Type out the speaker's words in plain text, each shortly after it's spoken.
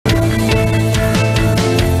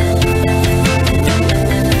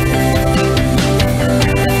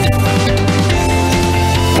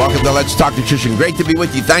Let's Talk Nutrition. Great to be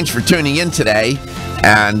with you. Thanks for tuning in today.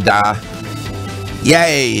 And,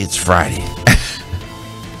 yay, it's Friday.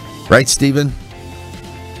 Right, Stephen?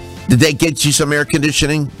 Did they get you some air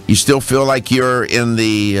conditioning? You still feel like you're in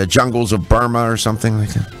the jungles of Burma or something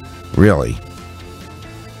like that? Really?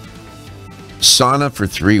 Sauna for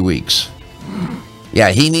 3 weeks. Yeah,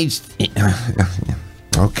 he needs...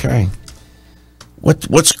 Okay. What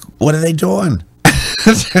are they doing?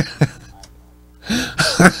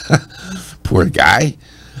 Poor guy.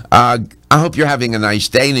 I hope you're having a nice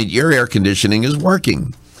day and that your air conditioning is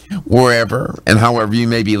working wherever and however you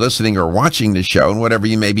may be listening or watching the show and whatever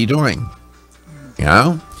you may be doing. You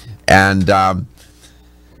know? And,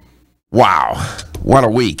 wow, what a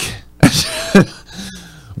week.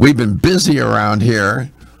 We've been busy around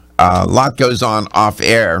here. A lot goes on off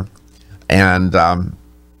air. And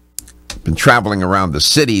been traveling around the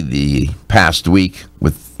city the past week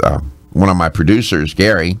with one of my producers,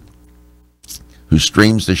 Gary, who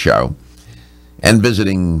streams the show, and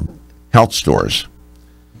visiting health stores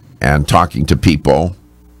and talking to people,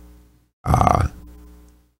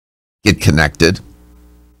 get connected,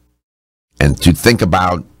 and to think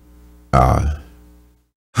about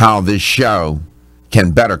how this show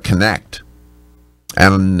can better connect.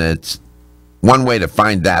 And it's one way to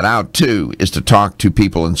find that out, too, is to talk to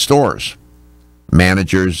people in stores,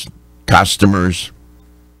 managers, customers,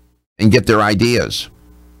 and get their ideas.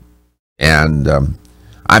 And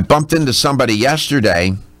I bumped into somebody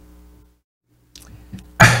yesterday.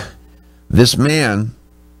 This man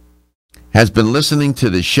has been listening to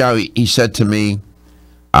the show. He said to me,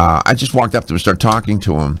 I just walked up to him and started talking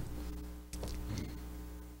to him.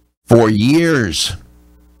 For years.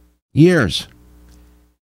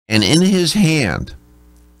 And in his hand,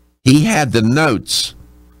 he had the notes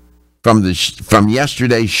from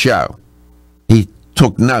yesterday's show. He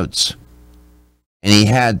took notes, and he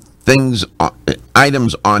had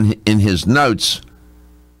items in his notes,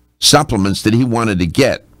 supplements that he wanted to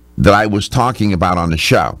get that I was talking about on the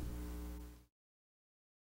show.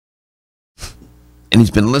 And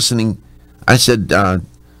he's been listening. I said,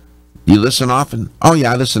 "You listen often?" "Oh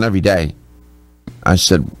yeah, I listen every day." I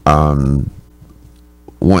said, about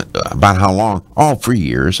how long? "Oh, for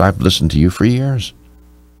years. I've listened to you for years."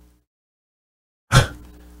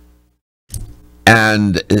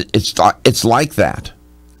 And it's like that,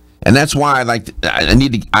 and that's why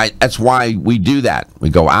that's why we do that. We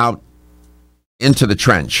go out into the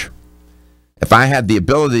trench. If I had the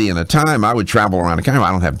ability and the time, I would travel around the country.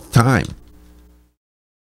 I don't have time,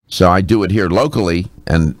 so I do it here locally.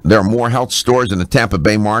 And there are more health stores in the Tampa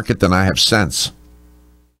Bay market than I have sense.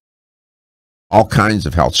 All kinds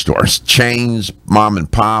of health stores, chains, mom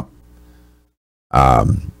and pop,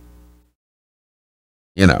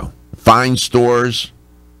 fine stores,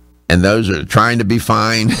 and those are trying to be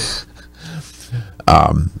fine.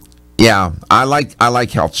 Yeah, I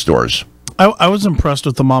like health stores. I was impressed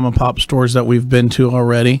with the mom and pop stores that we've been to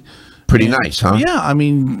already. Pretty nice, huh? Yeah, I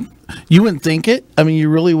mean, you wouldn't think it. I mean, you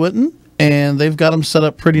really wouldn't. And they've got them set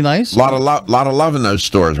up pretty nice. A lot of love in those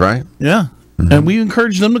stores, right? Yeah, and we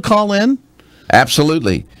encourage them to call in.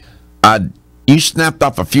 Absolutely. You snapped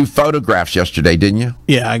off a few photographs yesterday, didn't you?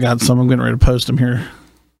 Yeah, I got some. I'm getting ready to post them here.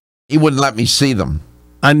 He wouldn't let me see them.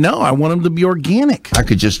 I know. I want them to be organic. I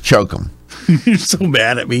could just choke them. You're so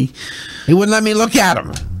mad at me. He wouldn't let me look at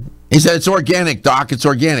them. He said, "It's organic, Doc. It's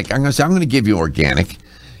organic." I'm going to say, "I'm going to give you organic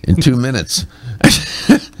in 2 minutes."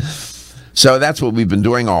 So that's what we've been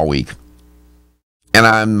doing all week. And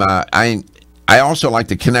I also like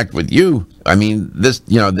to connect with you. I mean, this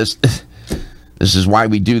is why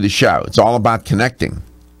we do the show. It's all about connecting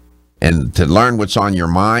and to learn what's on your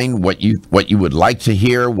mind, what you would like to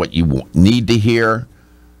hear, what you need to hear,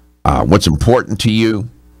 what's important to you,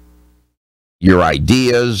 your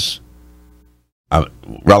ideas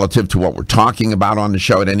relative to what we're talking about on the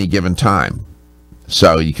show at any given time.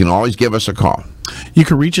 So you can always give us a call. You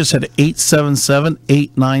can reach us at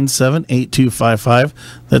 877-897-8255.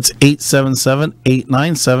 That's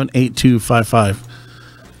 877-897-8255.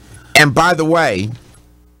 And by the way,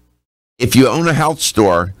 if you own a health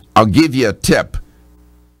store, I'll give you a tip.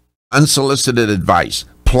 Unsolicited advice.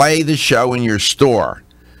 Play the show in your store.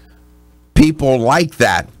 People like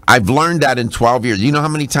that. I've learned that in 12 years. You know how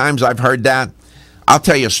many times I've heard that? I'll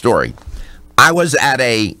tell you a story. I was at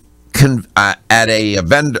a vendor,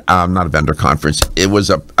 not a vendor conference. It was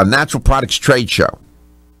a natural products trade show.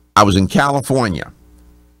 I was in California.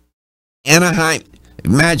 Anaheim,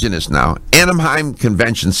 imagine this now, Anaheim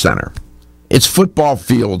Convention Center. It's football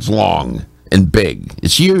fields long and big.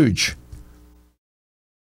 It's huge.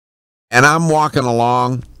 And I'm walking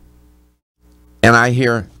along, and I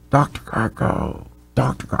hear, Dr. Garko,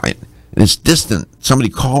 Dr. Garko. and it's distant, somebody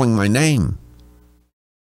calling my name.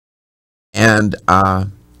 And I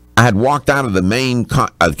had walked out of the main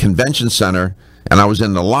convention center, and I was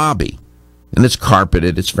in the lobby, and it's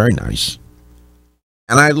carpeted. It's very nice.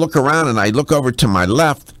 And I look around, and I look over to my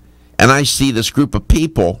left, and I see this group of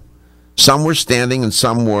people. Some were standing, and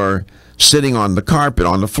some were sitting on the carpet,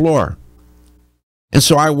 on the floor. And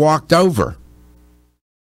so I walked over.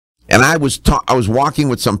 And I was walking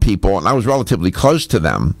with some people, and I was relatively close to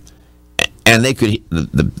them, and they could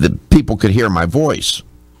the people could hear my voice.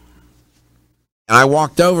 And I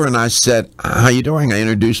walked over and I said, "How you doing?" I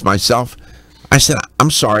introduced myself. I said,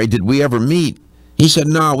 "I'm sorry, did we ever meet?" He said,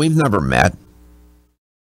 "No, we've never met."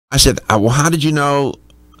 I said, "Well, how did you know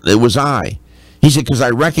it was I?" He said, "Because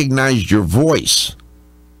I recognized your voice."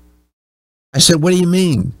 I said, "What do you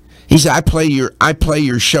mean?" He said, I play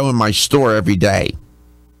your show in my store every day.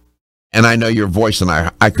 And I know your voice, and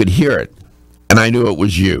I could hear it, and I knew it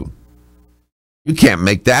was you. You can't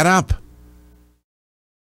make that up.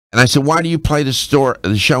 And I said, "Why do you play the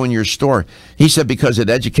show in your store?" He said, "Because it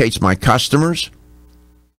educates my customers.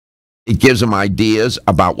 It gives them ideas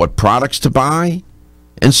about what products to buy,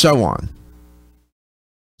 and so on."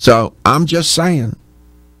 So I'm just saying.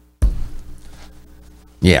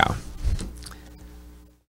 Yeah.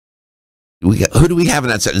 Who do we have in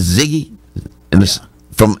that set? Ziggy?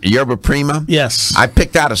 From Yerba Prima? Yes. I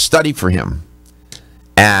picked out a study for him.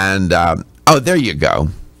 And, there you go.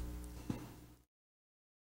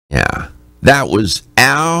 Yeah. That was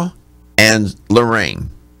Al and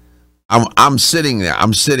Lorraine. I'm sitting there.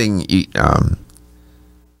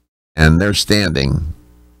 And they're standing.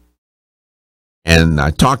 And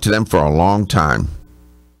I talked to them for a long time.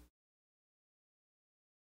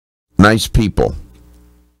 Nice people.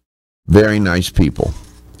 Very nice people.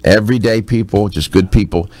 Everyday people, just good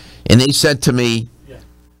people. And they said to me,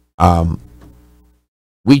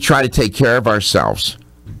 we try to take care of ourselves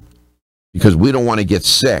because we don't want to get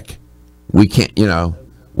sick. We can't,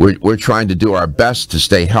 we're trying to do our best to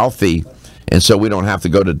stay healthy, and so we don't have to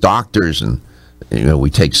go to doctors, and we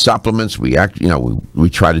take supplements. We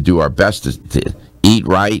try to do our best to eat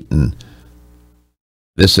right and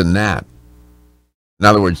this and that. In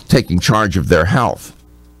other words, taking charge of their health.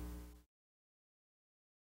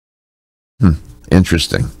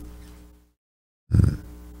 Interesting.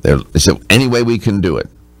 They said, any way we can do it.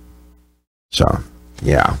 So,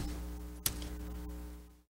 yeah.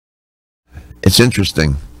 It's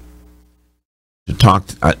interesting to talk.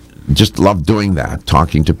 I just love doing that,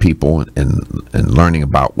 talking to people and learning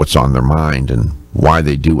about what's on their mind and why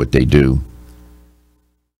they do what they do.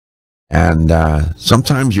 And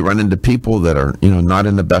sometimes you run into people that are, not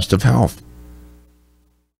in the best of health.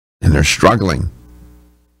 And they're struggling.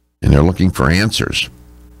 And they're looking for answers.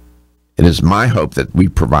 It is my hope that we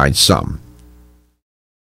provide some.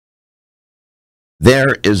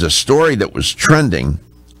 There is a story that was trending.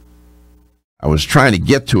 I was trying to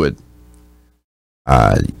get to it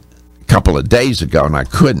a couple of days ago, and I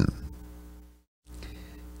couldn't.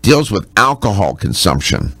 Deals with alcohol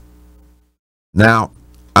consumption. Now,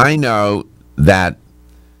 I know that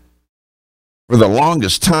for the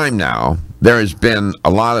longest time now, there has been a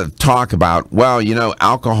lot of talk about,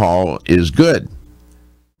 alcohol is good.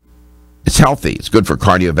 It's healthy. It's good for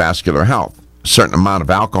cardiovascular health. A certain amount of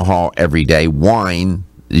alcohol every day. Wine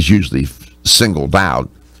is usually singled out.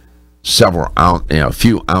 A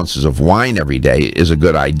few ounces of wine every day is a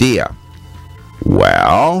good idea.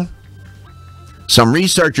 Well, some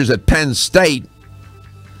researchers at Penn State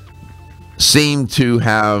seem to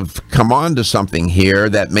have come on to something here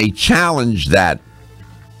that may challenge that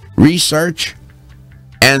research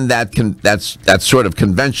and that's sort of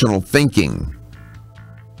conventional thinking.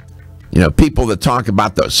 People that talk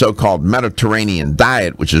about the so-called Mediterranean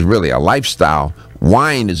diet, which is really a lifestyle,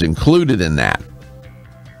 wine is included in that.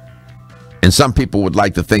 And some people would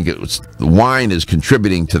like to think wine is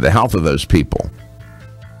contributing to the health of those people.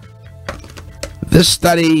 This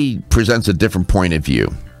study presents a different point of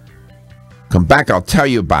view. Come back, I'll tell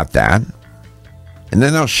you about that. And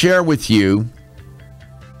then I'll share with you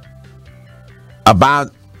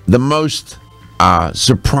about the most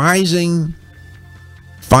surprising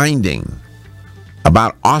finding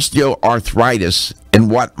about osteoarthritis and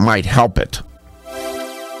what might help it.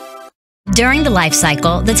 During the life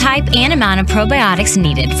cycle, the type and amount of probiotics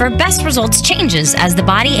needed for best results changes as the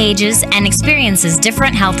body ages and experiences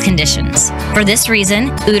different health conditions. For this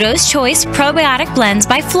reason, Udo's Choice Probiotic Blends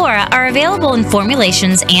by Flora are available in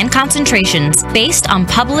formulations and concentrations based on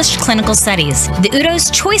published clinical studies. The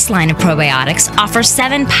Udo's Choice line of probiotics offers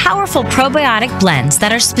 7 powerful probiotic blends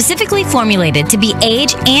that are specifically formulated to be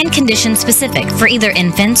age and condition specific for either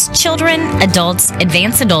infants, children, adults,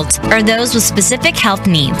 advanced adults, or those with specific health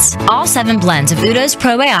needs. All 7 blends of Udo's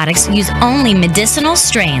probiotics use only medicinal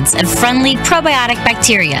strains of friendly probiotic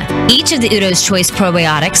bacteria. Each of the Udo's Choice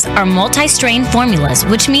probiotics are multi-strain formulas,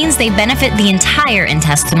 which means they benefit the entire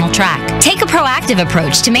intestinal tract. Take a proactive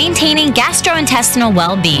approach to maintaining gastrointestinal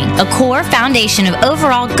well-being, a core foundation of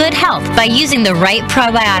overall good health by using the right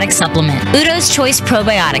probiotic supplement. Udo's Choice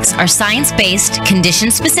probiotics are science-based,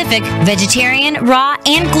 condition-specific, vegetarian, raw,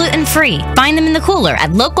 and gluten-free. Find them in the cooler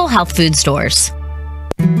at local health food stores.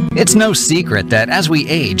 It's no secret that as we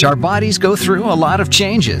age, our bodies go through a lot of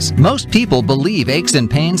changes. Most people believe aches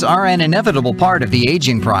and pains are an inevitable part of the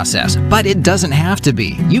aging process, but it doesn't have to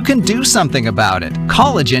be. You can do something about it.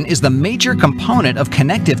 Collagen is the major component of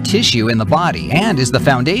connective tissue in the body and is the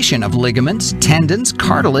foundation of ligaments, tendons,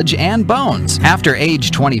 cartilage, and bones. After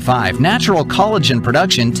age 25, natural collagen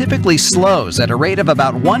production typically slows at a rate of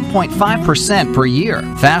about 1.5% per year.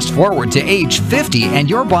 Fast forward to age 50 and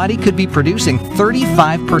your body could be producing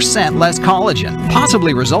 35% less collagen,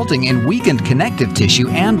 possibly resulting in weakened connective tissue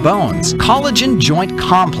and bones. Collagen Joint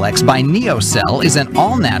Complex by NeoCell is an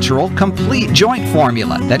all-natural, complete joint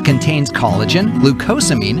formula that contains collagen,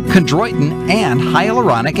 glucosamine, chondroitin, and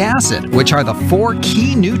hyaluronic acid, which are the 4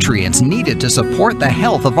 key nutrients needed to support the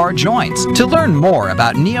health of our joints. To learn more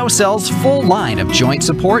about NeoCell's full line of joint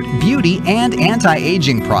support, beauty, and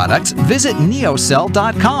anti-aging products, visit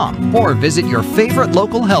neocell.com or visit your favorite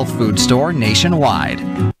local health food store nationwide.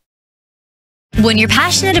 When you're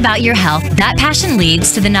passionate about your health, that passion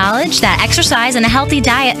leads to the knowledge that exercise and a healthy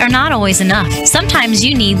diet are not always enough. Sometimes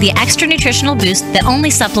you need the extra nutritional boost that only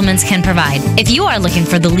supplements can provide. If you are looking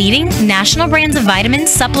for the leading national brands of vitamins,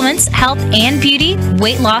 supplements, health and beauty,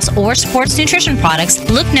 weight loss, or sports nutrition products,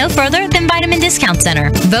 look no further than Vitamin Discount Center.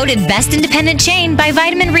 Voted best independent chain by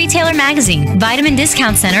Vitamin Retailer Magazine, Vitamin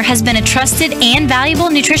Discount Center has been a trusted and valuable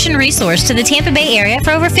nutrition resource to the Tampa Bay area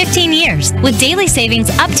for over 15 years. With daily savings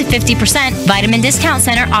up to 50%, Vitamin Discount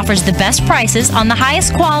Center offers the best prices on the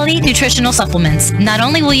highest quality nutritional supplements. Not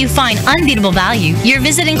only will you find unbeatable value, your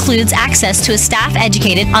visit includes access to a staff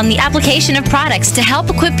educated on the application of products to help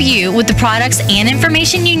equip you with the products and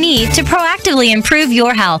information you need to proactively improve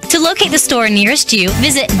your health. To locate the store nearest you,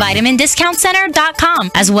 visit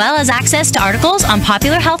vitamindiscountcenter.com, as well as access to articles on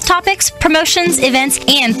popular health topics, promotions, events,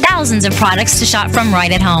 and thousands of products to shop from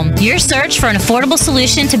right at home. Your search for an affordable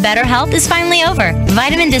solution to better health is finally over.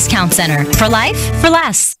 Vitamin Discount Center. For life, for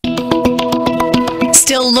less.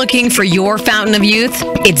 Still looking for your fountain of youth?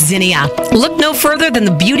 It's Zinnia. Look no further than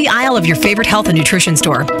the beauty aisle of your favorite health and nutrition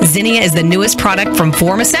store. Zinnia is the newest product from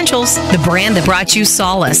Form Essentials, the brand that brought you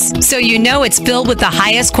solace. So you know it's filled with the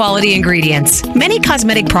highest quality ingredients. Many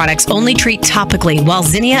cosmetic products only treat topically, while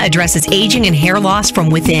Zinnia addresses aging and hair loss from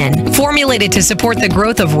within. Formulated to support the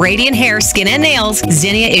growth of radiant hair, skin, and nails,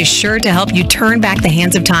 Zinnia is sure to help you turn back the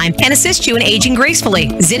hands of time and assist you in aging gracefully.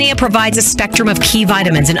 Zinnia provides a spectrum of key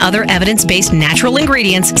vitamins and other evidence-based natural ingredients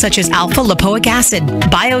such as alpha-lipoic acid,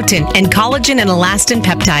 biotin, and collagen and elastin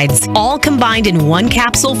peptides, all combined in one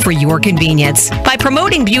capsule for your convenience. By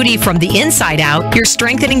promoting beauty from the inside out, you're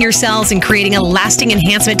strengthening your cells and creating a lasting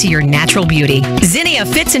enhancement to your natural beauty. Zinnia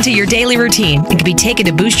fits into your daily routine and can be taken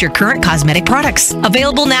to boost your current cosmetic products.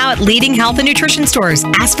 Available now at leading health and nutrition stores.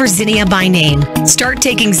 Ask for Zinnia by name. Start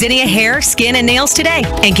taking Zinnia hair, skin, and nails today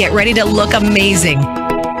and get ready to look amazing.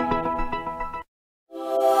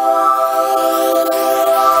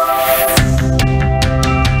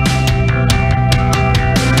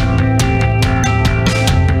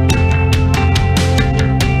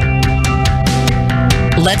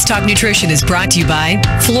 Let's Talk Nutrition is brought to you by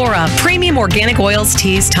Flora, premium organic oils,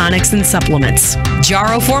 teas, tonics, and supplements.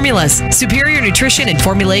 Jarrow Formulas, superior nutrition and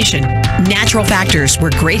formulation. Natural Factors,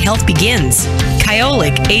 where great health begins.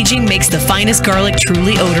 Kyolic, aging makes the finest garlic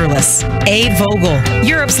truly odorless. A. Vogel,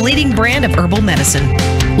 Europe's leading brand of herbal medicine.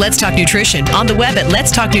 Let's Talk Nutrition on the web at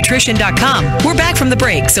letstalknutrition.com. We're back from the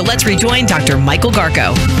break, so let's rejoin Dr. Michael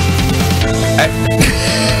Garko.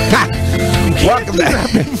 Welcome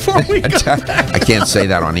to I can't say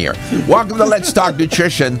that on here. Welcome to Let's Talk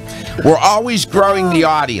Nutrition. We're always growing the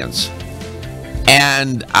audience,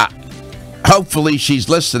 and hopefully she's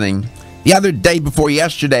listening. The other day before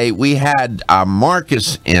yesterday, we had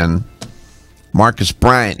Marcus in, Marcus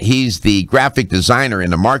Bryant. He's the graphic designer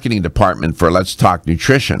in the marketing department for Let's Talk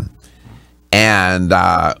Nutrition. And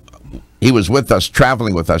he was with us,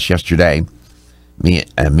 traveling with us yesterday, me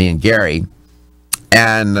and Gary.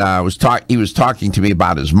 And he was talking to me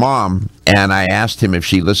about his mom, and I asked him if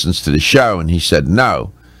she listens to the show, and he said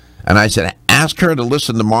no. And I said, ask her to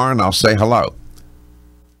listen tomorrow, and I'll say hello.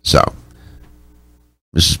 So,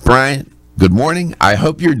 Mrs. Bryant, good morning. I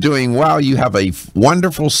hope you're doing well. You have a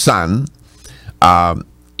wonderful son.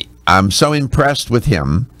 I'm so impressed with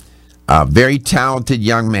him. Very talented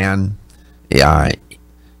young man.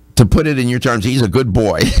 To put it in your terms, he's a good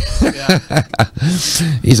boy. Yeah.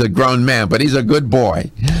 He's a grown man, but he's a good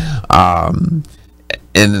boy. And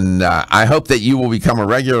I hope that you will become a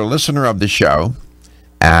regular listener of the show.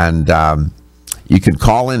 And you can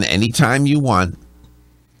call in anytime you want.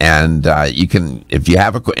 And you can, if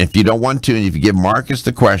you don't want to, and if you give Marcus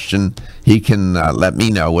the question, he can let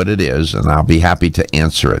me know what it is, and I'll be happy to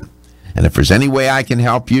answer it. And if there's any way I can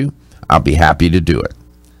help you, I'll be happy to do it.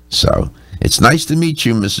 So it's nice to meet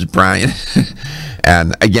you, Mrs. Bryant.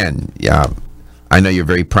 And again, I know you're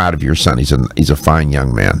very proud of your son. He's a fine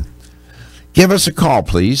young man. Give us a call,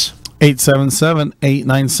 please.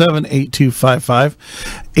 877-897-8255.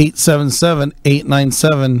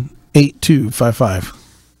 877-897-8255.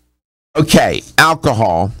 Okay,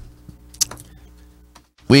 alcohol.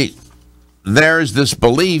 There's this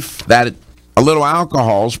belief that a little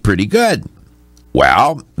alcohol is pretty good.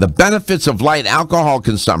 Well, the benefits of light alcohol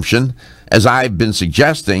consumption, as I've been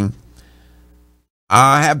suggesting,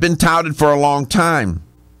 have been touted for a long time,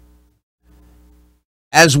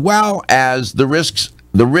 as well as the risks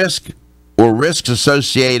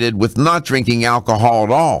associated with not drinking alcohol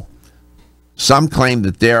at all. Some claim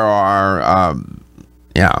that there are,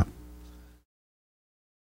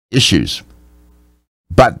 issues.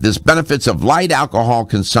 But this benefits of light alcohol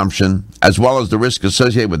consumption, as well as the risk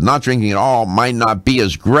associated with not drinking at all, might not be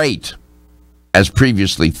as great as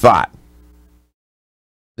previously thought.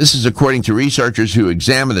 This is according to researchers who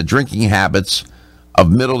examined the drinking habits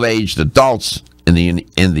of middle-aged adults in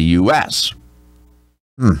the U.S.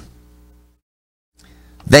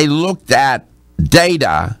 They looked at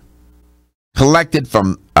data collected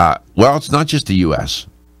from, it's not just the U.S.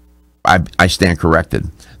 I stand corrected.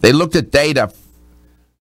 They looked at data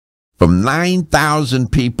from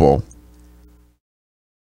 9,000 people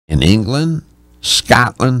in England,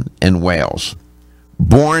 Scotland, and Wales,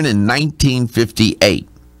 born in 1958.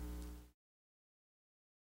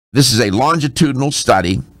 This is a longitudinal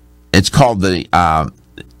study. It's called the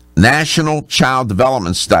National Child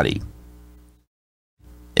Development Study.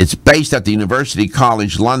 It's based at the University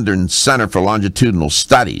College London Center for Longitudinal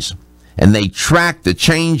Studies, and they track the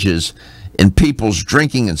changes in people's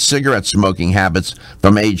drinking and cigarette smoking habits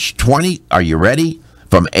from age 20, are you ready?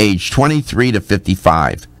 From age 23 to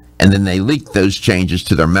 55. And then they leaked those changes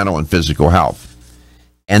to their mental and physical health.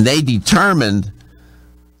 And they determined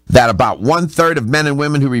that about 1/3 of men and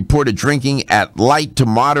women who reported drinking at light to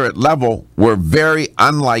moderate level were very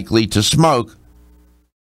unlikely to smoke.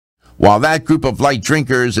 While that group of light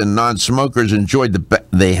drinkers and non-smokers enjoyed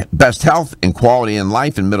the best health and quality in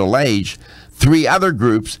life in middle age, 3 other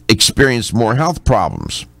groups experienced more health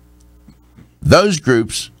problems. These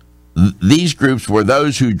groups were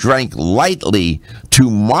those who drank lightly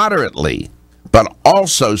to moderately, but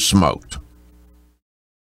also smoked.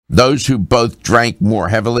 Those who both drank more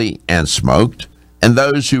heavily and smoked, and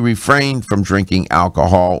those who refrained from drinking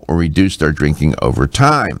alcohol or reduced their drinking over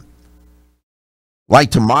time.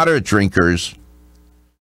 Light to moderate drinkers,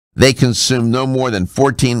 they consumed no more than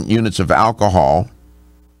 14 units of alcohol,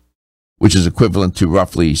 which is equivalent to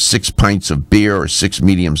roughly 6 pints of beer or 6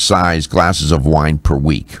 medium-sized glasses of wine per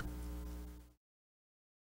week.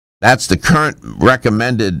 That's the current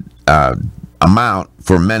recommended amount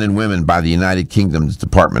for men and women by the United Kingdom's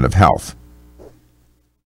Department of Health.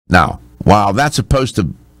 Now, while that's supposed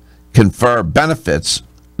to confer benefits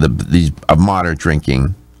of moderate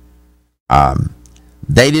drinking,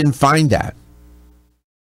 they didn't find that.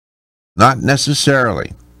 Not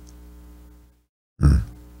necessarily.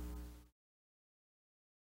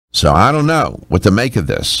 So I don't know what to make of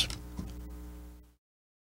this.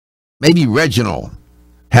 Maybe Reginald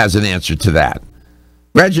has an answer to that.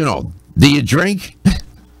 Reginald, do you drink?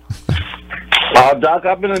 Doc,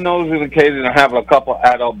 I've been a nosy occasion to have a couple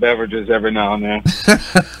adult beverages every now and then.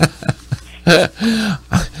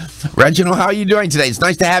 Reginald, how are you doing today? It's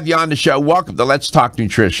nice to have you on the show. Welcome to Let's Talk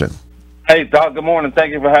Nutrition. Hey, Doc, good morning.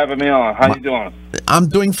 Thank you for having me on. How you doing? I'm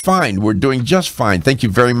doing fine. We're doing just fine. Thank you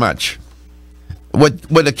very much.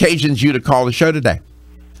 What occasions you to call the show today?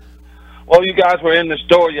 Well, you guys were in the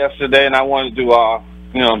store yesterday, and I wanted to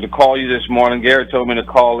to call you this morning. Gary told me to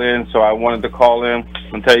call in, so I wanted to call in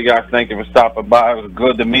and tell you guys thank you for stopping by. It was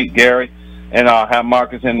good to meet Gary and have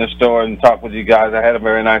Marcus in the store and talk with you guys. I had a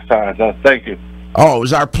very nice time. So thank you. Oh, it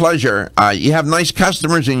was our pleasure. You have nice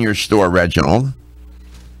customers in your store, Reginald.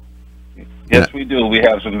 Yes, we do. We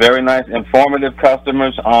have some very nice, informative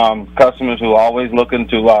customers, customers who are always looking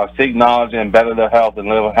to seek knowledge and better their health and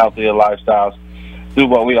live healthier lifestyles. Through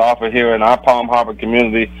what we offer here in our Palm Harbor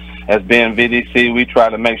community as being VDC, we try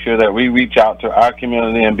to make sure that we reach out to our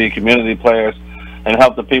community and be community players and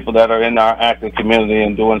help the people that are in our active community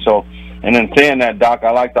in doing so. And in saying that, Doc,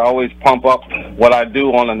 I like to always pump up what I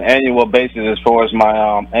do on an annual basis as far as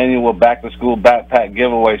my annual back-to-school backpack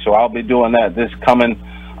giveaway. So I'll be doing that this coming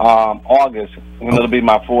August, and it'll be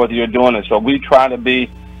my 4th year doing it. So we try to be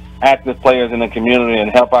active players in the community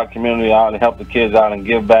and help our community out and help the kids out and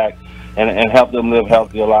give back and help them live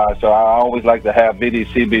healthier lives. So I always like to have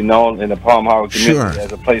VDC be known in the Palm Harbor community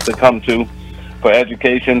as a place to come to for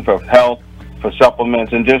education, for health, for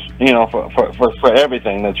supplements, and just, for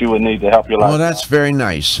everything that you would need to help your life. Well, that's very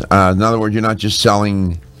nice. In other words, you're not just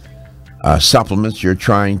selling supplements, you're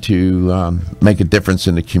trying to make a difference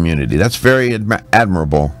in the community. That's very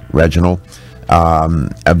admirable, Reginald.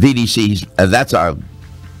 VDC, that's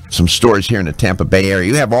some stores here in the Tampa Bay area.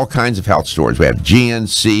 You have all kinds of health stores. We have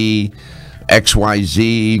GNC,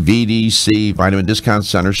 XYZ, VDC, Vitamin Discount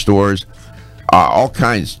Center stores, all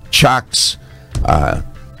kinds, Chuck's,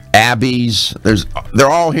 Abby's. They're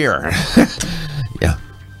all here. Yeah,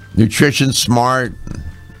 Nutrition Smart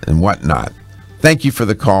and whatnot. Thank you for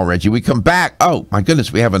the call, Reggie. We come back. Oh, my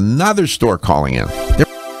goodness, we have another store calling in.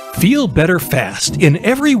 Feel better fast in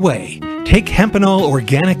every way. Take Hempenol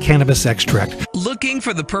Organic Cannabis Extract. Looking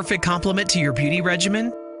for the perfect complement to your beauty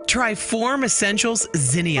regimen? Try Form Essentials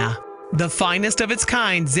Zinnia. The finest of its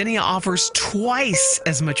kind, Zinnia offers twice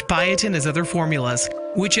as much biotin as other formulas,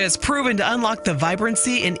 which has proven to unlock the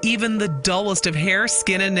vibrancy in even the dullest of hair,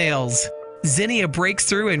 skin, and nails. Zinnia breaks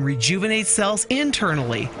through and rejuvenates cells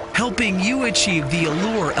internally, helping you achieve the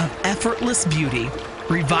allure of effortless beauty.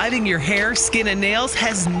 Reviving your hair, skin, and nails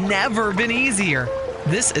has never been easier.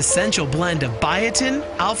 This essential blend of biotin,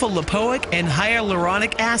 alpha-lipoic, and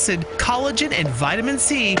hyaluronic acid, collagen, and vitamin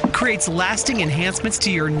C creates lasting enhancements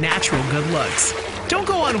to your natural good looks. Don't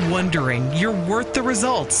go on wondering, you're worth the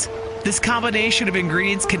results. This combination of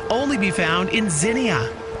ingredients can only be found in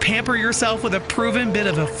Zinnia. Pamper yourself with a proven bit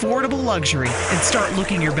of affordable luxury and start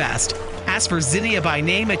looking your best. Ask for Zinnia by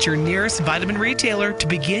name at your nearest vitamin retailer to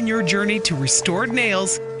begin your journey to restored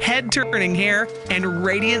nails, head-turning hair, and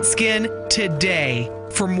radiant skin today.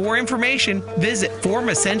 For more information, visit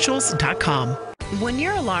formessentials.com. When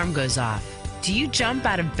your alarm goes off, do you jump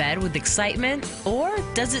out of bed with excitement? Or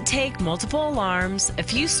does it take multiple alarms, a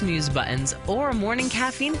few snooze buttons, or a morning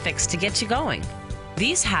caffeine fix to get you going?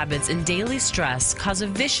 These habits and daily stress cause a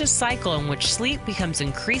vicious cycle in which sleep becomes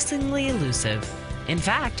increasingly elusive. In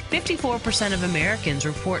fact, 54% of Americans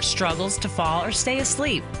report struggles to fall or stay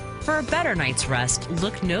asleep. For a better night's rest,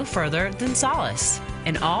 look no further than Solace,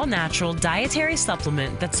 an all-natural dietary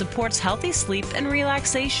supplement that supports healthy sleep and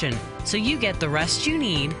relaxation, so you get the rest you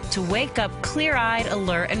need to wake up clear-eyed,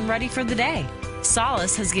 alert, and ready for the day.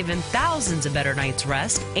 Solace has given thousands a better night's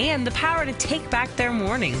rest and the power to take back their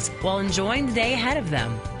mornings while enjoying the day ahead of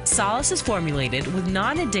them. Solace is formulated with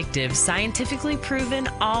non-addictive, scientifically proven,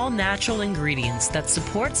 all-natural ingredients that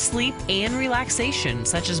support sleep and relaxation,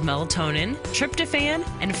 such as melatonin, tryptophan,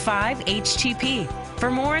 and 5-HTP. For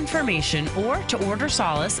more information or to order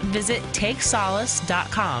Solace, visit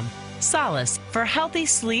takesolace.com. Solace, for healthy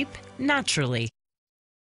sleep naturally.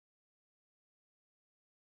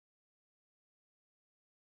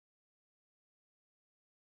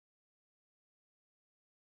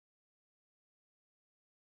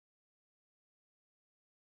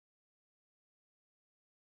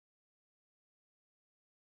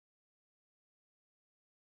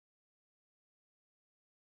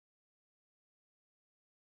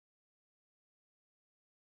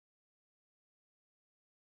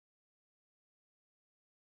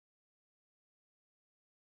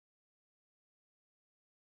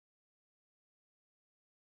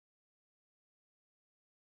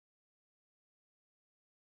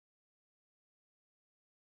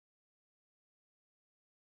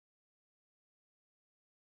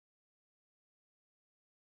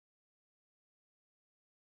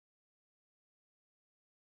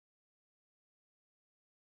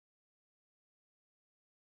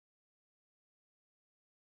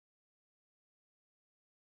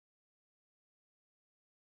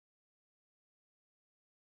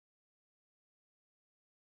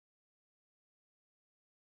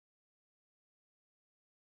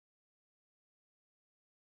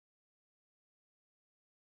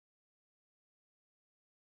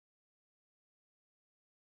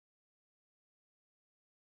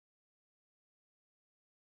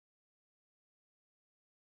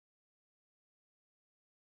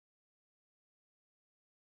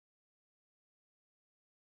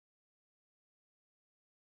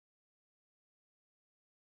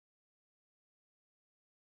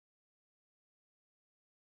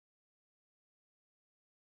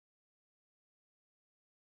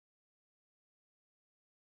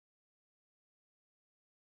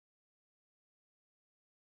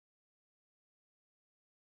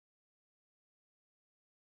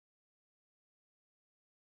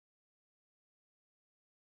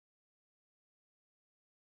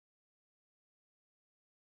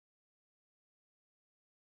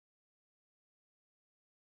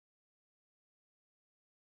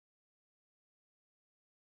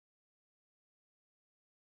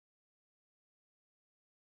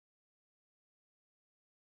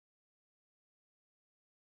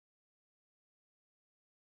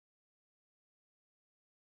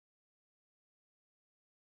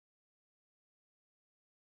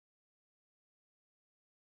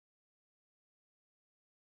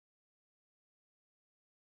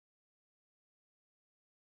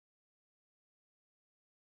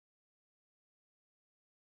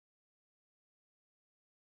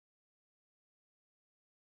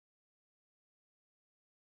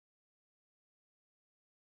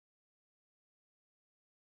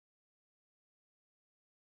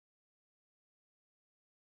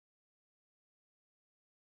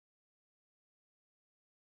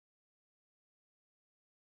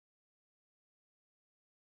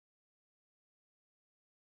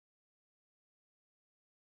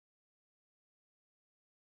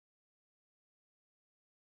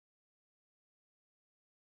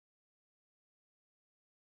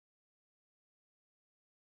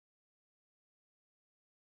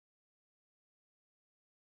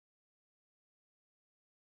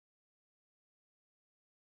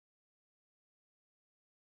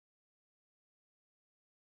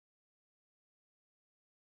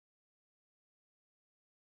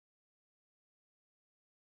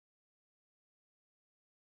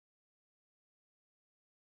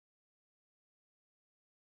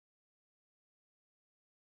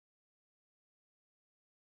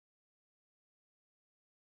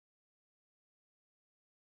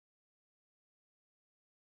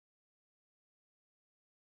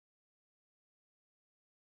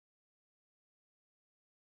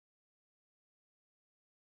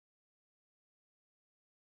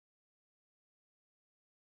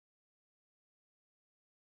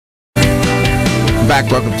 back.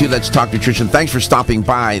 Welcome to Let's Talk Nutrition. Thanks for stopping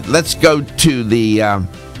by. Let's go to the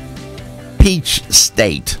Peach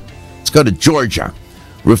State. Let's go to Georgia.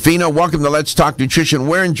 Rufino, welcome to Let's Talk Nutrition.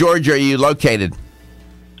 Where in Georgia are you located?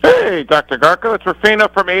 Hey, Dr. Garko, it's Rufino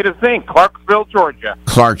from Ada Zinc, Clarksville, Georgia.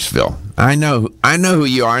 Clarksville. I know who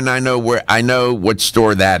you are, and I know what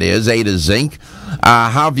store that is. Ada Zinc.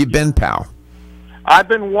 How have you been, pal? I've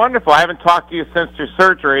been wonderful. I haven't talked to you since your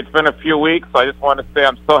surgery. It's been a few weeks, so I just want to say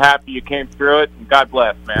I'm so happy you came through it, and God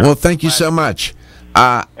bless, man. Well, thank you so much.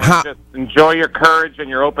 Just enjoy your courage and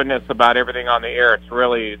your openness about everything on the air. It's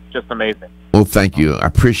just amazing. Well, thank you. I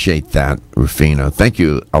appreciate that, Rufino. Thank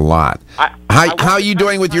you a lot. How are you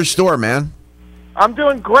doing with your store, man? I'm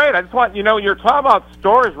doing great. I just want, you're talking about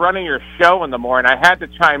stores running your show in the morning. I had to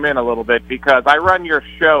chime in a little bit because I run your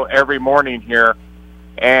show every morning here.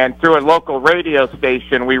 And through a local radio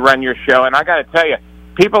station, we run your show. And I got to tell you,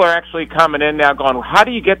 people are actually coming in now going, how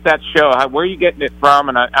do you get that show? Where are you getting it from?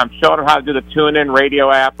 And I'm showing them how to do the TuneIn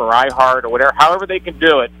radio app or iHeart or whatever, however they can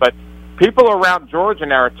do it. But people around Georgia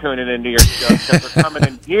now are tuning into your show because they're coming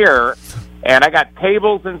in here. And I got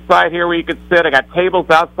tables inside here where you can sit. I got tables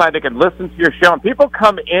outside that can listen to your show. And people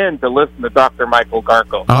come in to listen to Dr. Michael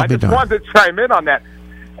Garko. I just wanted to chime in on that.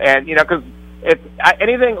 And, because it's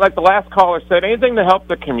anything, like the last caller said, anything to help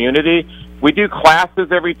the community. We do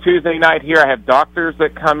classes every Tuesday night here. I have doctors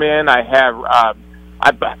that come in. I have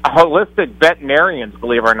holistic veterinarians,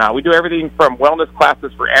 believe it or not. We do everything from wellness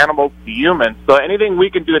classes for animals to humans. So anything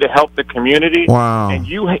we can do to help the community. Wow. And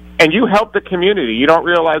you help the community. You don't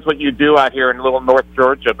realize what you do out here in little North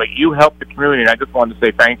Georgia, but you help the community, and I just wanted to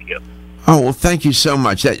say thank you. Oh, well, thank you so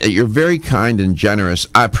much. You're very kind and generous.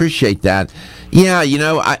 I appreciate that. Yeah,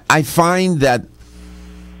 I find that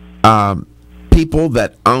people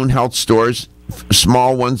that own health stores,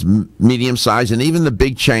 small ones, medium size, and even the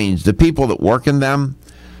big chains, the people that work in them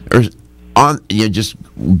are just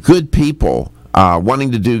good people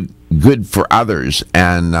wanting to do good for others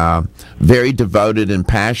and very devoted and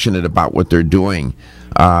passionate about what they're doing.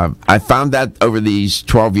 I found that over these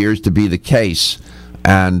 12 years to be the case.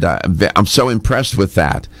 And I'm so impressed with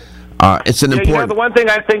that. It's an important. The one thing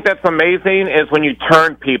I think that's amazing is when you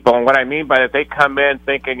turn people, and what I mean by that, they come in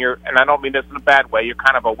thinking and I don't mean this in a bad way, you're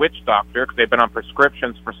kind of a witch doctor because they've been on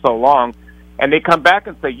prescriptions for so long, and they come back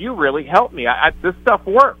and say, you really helped me. This stuff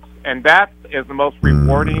works, and that is the most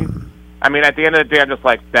rewarding. I mean, at the end of the day, I'm just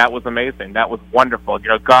like, that was amazing. That was wonderful.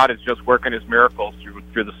 God is just working His miracles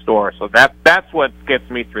through the store. So that's what gets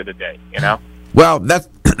me through the day. Well, that's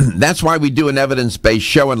why we do an evidence-based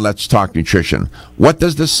show in Let's Talk Nutrition. What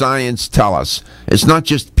does the science tell us? It's not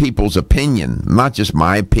just people's opinion, not just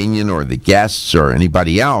my opinion or the guests or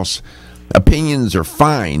anybody else. Opinions are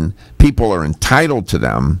fine. People are entitled to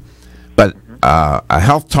them. But a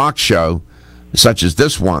health talk show such as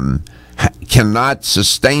this one cannot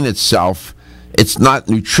sustain itself. It's not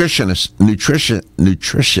nutrition. There's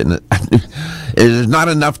not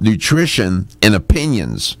enough nutrition in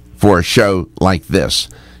opinions for a show like this.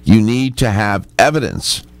 You need to have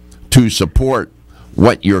evidence to support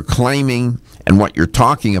what you're claiming and what you're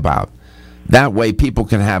talking about. That way people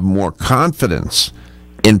can have more confidence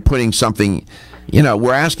in putting something,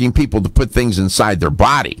 we're asking people to put things inside their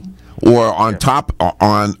body or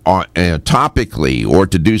topically or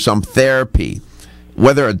to do some therapy.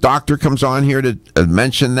 Whether a doctor comes on here to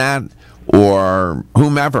mention that or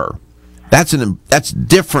whomever, that's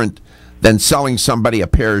different than selling somebody a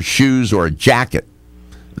pair of shoes or a jacket.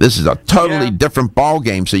 This is a totally different ball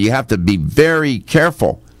game, so you have to be very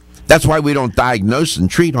careful. That's why we don't diagnose and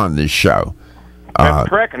treat on this show. That's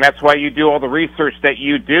correct, and that's why you do all the research that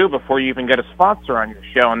you do before you even get a sponsor on your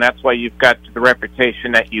show, and that's why you've got the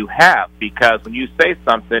reputation that you have, because when you say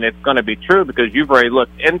something, it's going to be true because you've already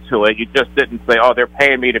looked into it. You just didn't say, oh, they're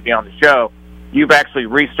paying me to be on the show. You've actually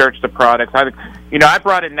researched the products. I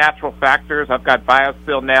brought in natural factors. I've got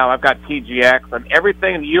BioSteel now. I've got TGX. And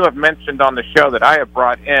everything that you have mentioned on the show that I have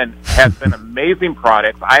brought in has been amazing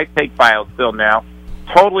products. I take BioSteel now.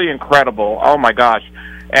 Totally incredible. Oh, my gosh.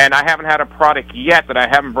 And I haven't had a product yet that I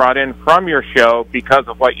haven't brought in from your show because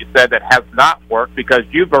of what you said that has not worked because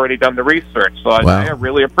you've already done the research. So I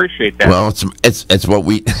really appreciate that. Well, it's what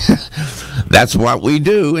we that's what we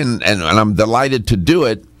do, and I'm delighted to do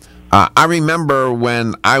it. I remember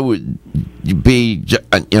when I would be,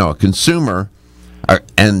 a consumer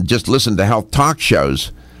and just listen to health talk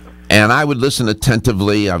shows, and I would listen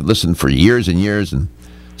attentively. I've listened for years and years, and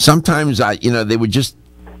sometimes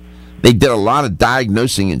they did a lot of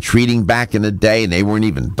diagnosing and treating back in the day, and they weren't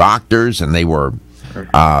even doctors, and they were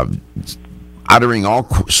uttering all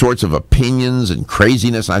sorts of opinions and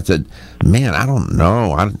craziness. And I said, man, I don't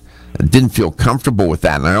know. didn't feel comfortable with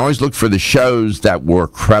that. And I always looked for the shows that were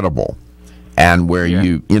credible and where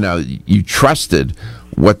you trusted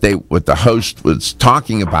what the host was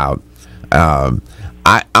talking about.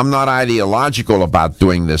 I'm not ideological about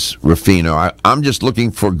doing this, Rufino. I'm just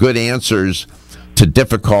looking for good answers to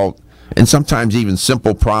difficult and sometimes even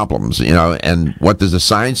simple problems, and what does the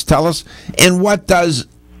science tell us? And what does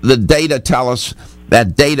the data tell us?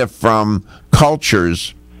 That data from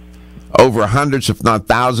cultures over hundreds, if not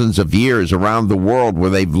thousands of years around the world where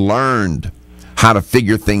they've learned how to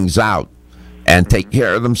figure things out and take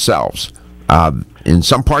care of themselves. In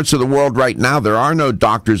some parts of the world right now, there are no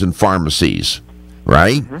doctors and pharmacies,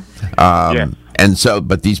 right? And so,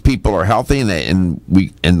 but these people are healthy, and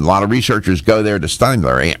a lot of researchers go there to study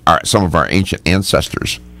some of our ancient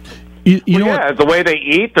ancestors. You know what? The way they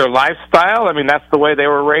eat, their lifestyle. I mean, that's the way they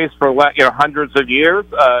were raised for hundreds of years,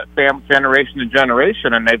 generation to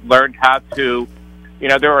generation, and they've learned how to.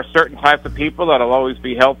 There are certain types of people that'll always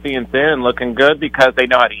be healthy and thin and looking good because they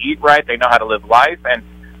know how to eat right, they know how to live life, and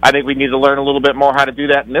I think we need to learn a little bit more how to do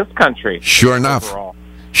that in this country. Sure enough. Overall.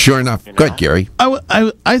 Sure enough. Good, Gary.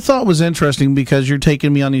 I thought it was interesting because you're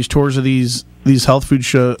taking me on these tours of these health food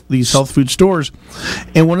stores,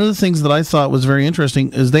 and one of the things that I thought was very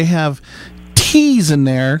interesting is they have teas in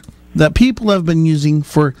there that people have been using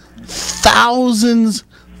for thousands,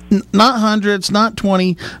 not hundreds, not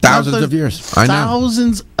 20, thousands of years. I know.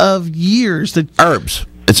 Thousands of years. Herbs.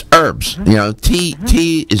 It's herbs.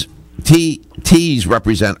 Teas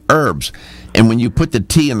represent herbs, and when you put the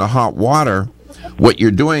tea in the hot water, what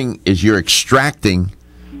you're doing is you're extracting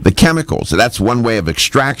the chemicals. So that's one way of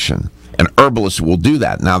extraction, and herbalists will do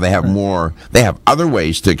that. Now they have other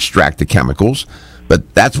ways to extract the chemicals,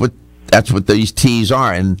 but that's what these teas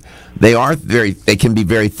are, and they can be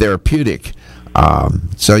very therapeutic.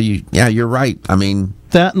 So you're right. I mean,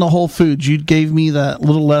 that and the Whole Foods. You gave me that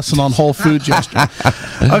little lesson on Whole Foods yesterday.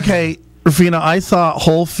 Okay, Rufino, I thought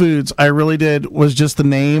Whole Foods, I really did, was just the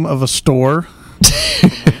name of a store.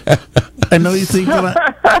 I know you think.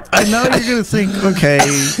 I know you're going to think, okay,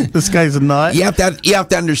 this guy's a nut. You have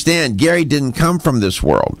to understand, Gary didn't come from this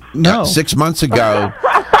world. No. 6 months ago,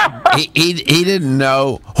 he didn't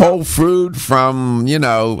know whole food from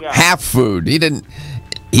half food. He didn't.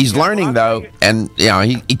 He's learning though, and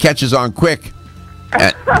he catches on quick.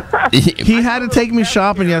 He had to take me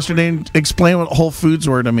shopping yesterday and explain what Whole Foods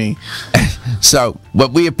were to me. So,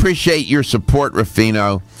 but we appreciate your support,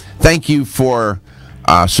 Rufino. Thank you for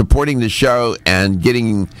supporting the show and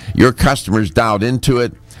getting your customers dialed into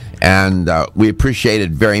it. And we appreciate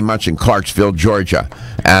it very much in Clarksville, Georgia.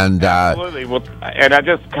 And absolutely. Well, and I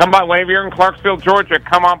just come by. Whenever you're in Clarksville, Georgia,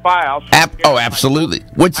 come on by. I'll show you absolutely.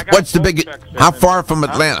 What's the biggest? How far from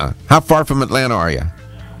Atlanta? How far from Atlanta are you?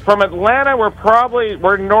 From Atlanta,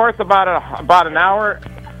 we're north about an hour.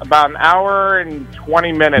 About an hour and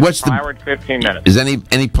 20 minutes. An hour and 15 minutes. Is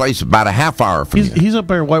any place about a half hour from you? He's up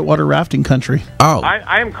there, whitewater rafting country. Oh.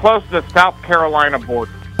 I am close to the South Carolina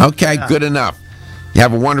border. Okay, good enough. You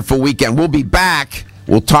have a wonderful weekend. We'll be back.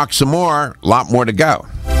 We'll talk some more. A lot more to go.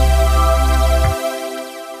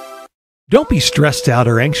 Don't be stressed out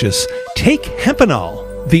or anxious. Take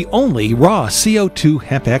Hempenol, the only raw CO2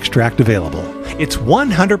 hemp extract available. It's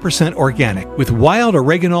 100% organic with wild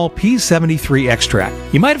oregano P73 extract.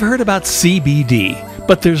 You might have heard about CBD,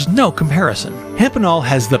 but there's no comparison. Hempenol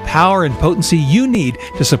has the power and potency you need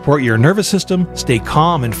to support your nervous system, stay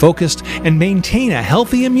calm and focused, and maintain a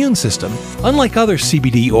healthy immune system. Unlike other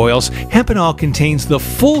CBD oils, Hempenol contains the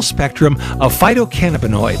full spectrum of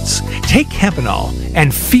phytocannabinoids. Take Hempenol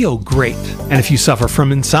and feel great. And if you suffer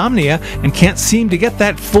from insomnia and can't seem to get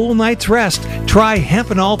that full night's rest, try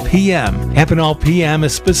Hempenol PM. Hempenol PM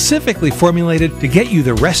is specifically formulated to get you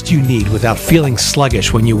the rest you need without feeling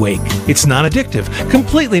sluggish when you wake. It's non-addictive,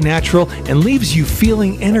 completely natural, and leaves you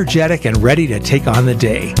feeling energetic and ready to take on the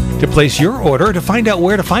day. To place your order or to find out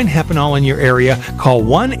where to find Hempenol in your area, call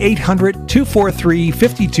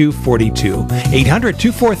 1-800-243-5242,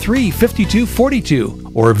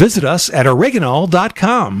 800-243-5242, or visit us at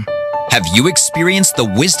oreganol.com. Have you experienced the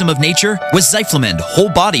wisdom of nature with Zyflamend Whole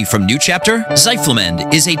Body from New Chapter?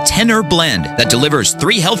 Zyflamend is a 10-herb blend that delivers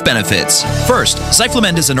 3 health benefits. First,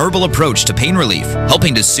 Zyflamend is an herbal approach to pain relief,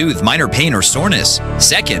 helping to soothe minor pain or soreness.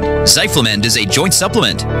 Second, Zyflamend is a joint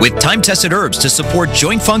supplement with time-tested herbs to support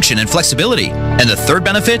joint function and flexibility. And the third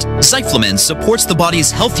benefit, Zyflamend supports the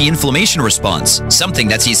body's healthy inflammation response, something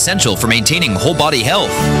that's essential for maintaining whole body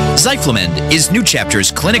health. Zyflamend is New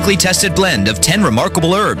Chapter's clinically tested blend of 10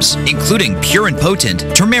 remarkable herbs, including including pure and potent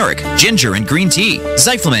turmeric, ginger, and green tea.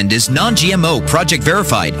 Zyflamend is non-GMO, project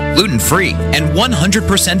verified, gluten-free, and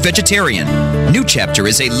 100% vegetarian. New Chapter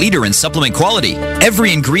is a leader in supplement quality.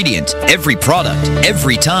 Every ingredient, every product,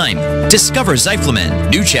 every time. Discover Zyflamend,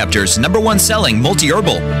 New Chapter's #1 selling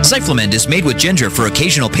multi-herbal. Zyflamend is made with ginger for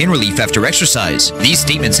occasional pain relief after exercise. These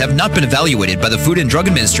statements have not been evaluated by the Food and Drug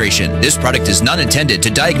Administration. This product is not intended to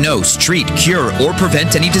diagnose, treat, cure, or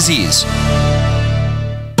prevent any disease.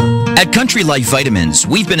 At Country Life Vitamins,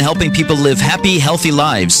 we've been helping people live happy, healthy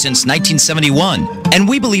lives since 1971, and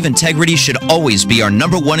we believe integrity should always be our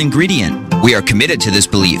 #1 ingredient. We are committed to this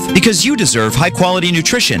belief because you deserve high-quality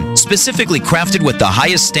nutrition, specifically crafted with the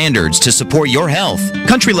highest standards to support your health.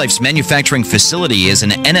 Country Life's manufacturing facility is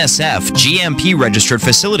an NSF GMP-registered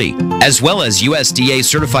facility, as well as USDA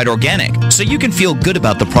certified organic, so you can feel good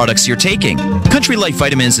about the products you're taking. Country Life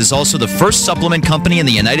Vitamins is also the first supplement company in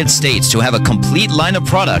the United States to have a complete line of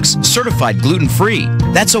products certified gluten-free.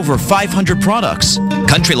 That's over 500 products.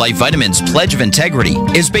 Country Life Vitamins' pledge of integrity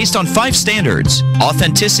is based on 5 standards: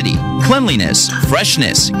 authenticity, cleanliness,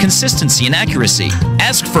 freshness, consistency, and accuracy.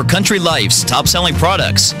 Ask for Country Life's top-selling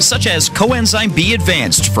products, such as Coenzyme B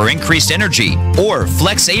Advanced for increased energy or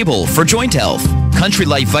Flex Able for joint health. Country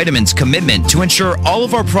Life Vitamins' commitment to ensure all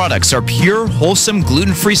of our products are pure, wholesome,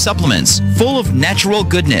 gluten-free supplements full of natural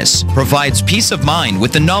goodness provides peace of mind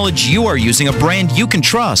with the knowledge you are using a brand you can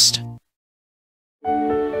trust.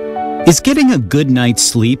 Is getting a good night's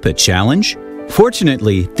sleep a challenge?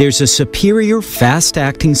 Fortunately, there's a superior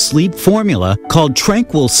fast-acting sleep formula called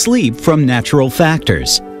Tranquil Sleep from Natural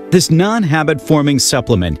Factors. This non-habit-forming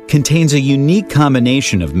supplement contains a unique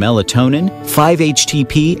combination of melatonin,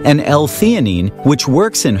 5-HTP, and L-theanine, which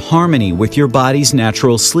works in harmony with your body's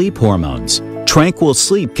natural sleep hormones. Tranquil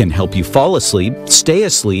Sleep can help you fall asleep, stay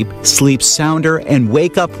asleep, sleep sounder, and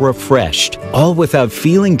wake up refreshed, all without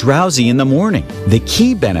feeling drowsy in the morning. The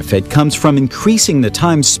key benefit comes from increasing the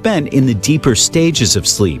time spent in the deeper stages of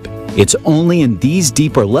sleep. It's only in these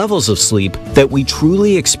deeper levels of sleep that we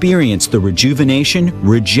truly experience the rejuvenation,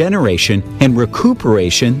 regeneration, and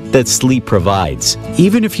recuperation that sleep provides.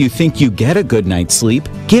 Even if you think you get a good night's sleep,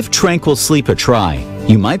 give Tranquil Sleep a try.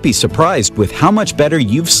 You might be surprised with how much better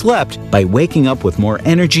you've slept by waking up with more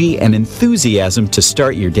energy and enthusiasm to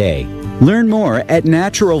start your day. Learn more at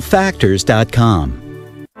naturalfactors.com.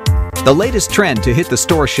 The latest trend to hit the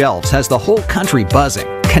store shelves has the whole country buzzing.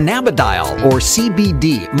 Cannabidiol, or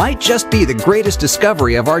CBD, might just be the greatest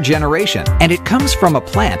discovery of our generation, and it comes from a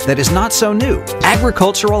plant that is not so new: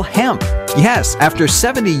 agricultural hemp. Yes, after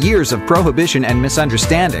 70 years of prohibition and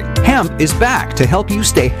misunderstanding, hemp is back to help you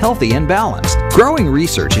stay healthy and balanced. Growing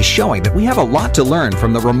research is showing that we have a lot to learn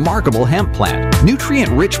from the remarkable hemp plant.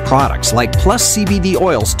 Nutrient-rich products like Plus CBD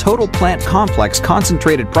Oil's Total Plant Complex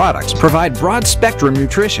concentrated products provide broad-spectrum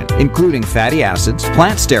nutrition, including fatty acids,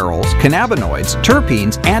 plant sterols, cannabinoids,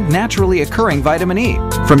 terpenes, and naturally occurring vitamin E.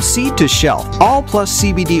 From seed to shelf, all Plus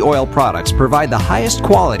CBD Oil products provide the highest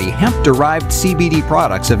quality hemp-derived CBD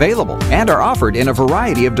products available and are offered in a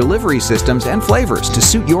variety of delivery systems and flavors to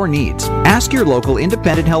suit your needs. Ask your local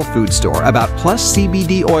independent health food store about Plus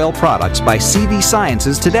CBD Oil products by CV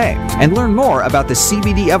Sciences today and learn more about the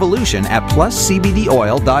CBD evolution at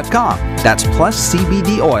pluscbdoil.com. That's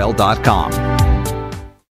pluscbdoil.com.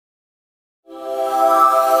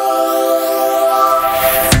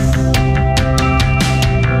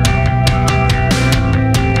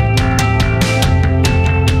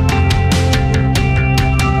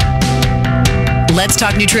 Let's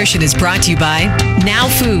Talk Nutrition is brought to you by Now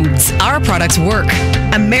Foods. Our products work.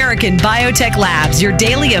 American Biotech Labs, your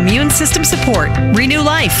daily immune system support. Renew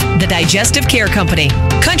Life, the digestive care company.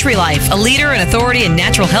 Country Life, a leader and authority in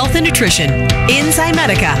natural health and nutrition.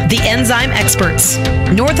 Enzymedica, the enzyme experts.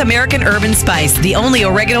 North American Herb and Spice, the only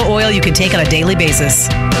oregano oil you can take on a daily basis.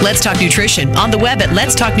 Let's Talk Nutrition on the web at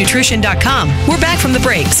letstalknutrition.com. We're back from the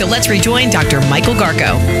break, so let's rejoin Dr. Michael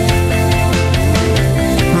Garko.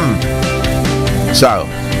 So,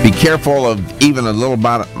 be careful of even a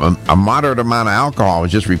moderate amount of alcohol. I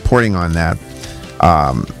was just reporting on that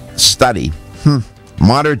study.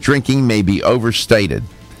 Moderate drinking may be overstated.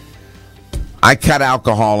 I cut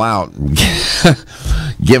alcohol out,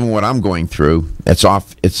 given what I'm going through. It's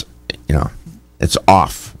off. It's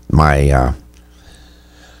off my.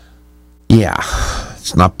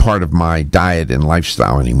 It's not part of my diet and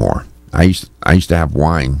lifestyle anymore. I used to have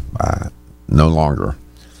wine. No longer.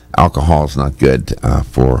 Alcohol is not good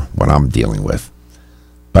for what I'm dealing with.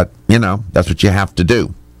 But, that's what you have to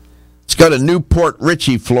do. Let's go to Newport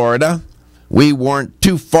Richey, Florida. We weren't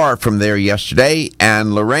too far from there yesterday.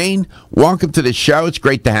 And Lorraine, welcome to the show. It's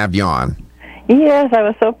great to have you on. Yes, I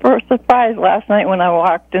was so surprised last night when I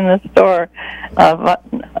walked in the store,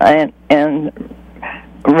 and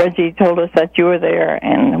Reggie told us that you were there,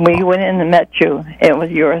 and we went in and met you.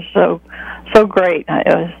 You were so great.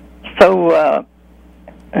 It was so.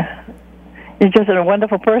 You're just a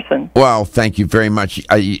wonderful person. Well, thank you very much.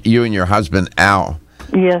 You and your husband, Al.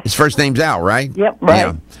 Yes. His first name's Al, right? Yep,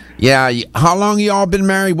 right. Yeah. How long you all been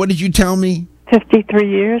married? What did you tell me? 53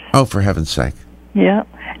 years. Oh, for heaven's sake. Yeah.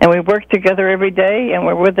 And we work together every day, and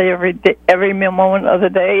we're with every moment of the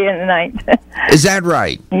day and the night. Is that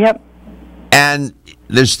right? Yep. And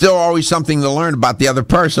there's still always something to learn about the other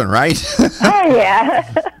person, right? Oh,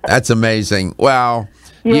 yeah. That's amazing. Well,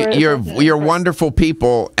 you're wonderful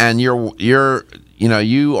people, and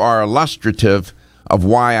you are illustrative of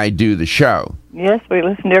why I do the show. Yes, we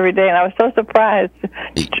listened every day, and I was so surprised.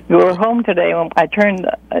 We were home today when I turned.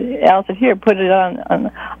 Al said, "Here, put it on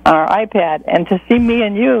our iPad," and to see me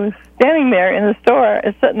and you standing there in the store,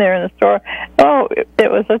 sitting there in the store, it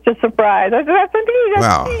was such a surprise. I said, "That's me."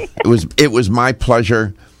 Well, it was my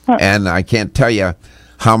pleasure, and I can't tell you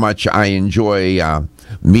how much I enjoy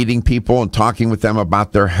meeting people and talking with them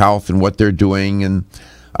about their health and what they're doing, and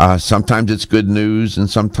sometimes it's good news, and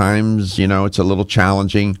sometimes it's a little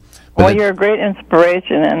challenging. Well, you're a great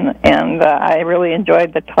inspiration, and I really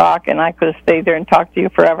enjoyed the talk, and I could have stayed there and talked to you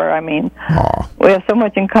forever. I mean, we have so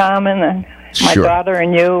much in common, and my daughter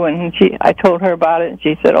and you, and I told her about it, and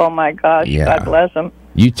she said, "Oh, my gosh, God bless him."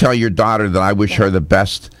 You tell your daughter that I wish her the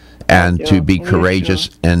best, and to be courageous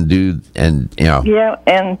and Yeah,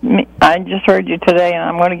 and I just heard you today, and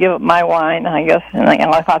I'm going to give up my wine, I guess, and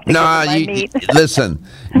I'll have to give up my meat. Listen,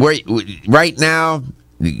 right now,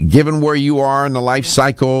 given where you are in the life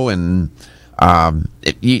cycle, and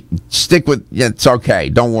you stick with it's okay.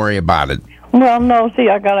 Don't worry about it. Well, no, see,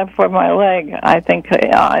 I got it for my leg. I think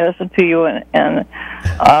I listened to you, and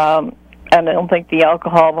I don't think the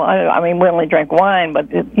alcohol. I mean, we only drank wine, but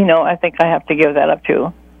I think I have to give that up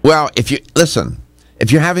too. Well, if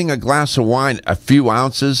you're having a glass of wine, a few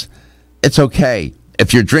ounces, it's okay.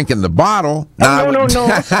 If you're drinking the bottle, no.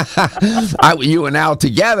 You and Al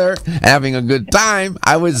together having a good time,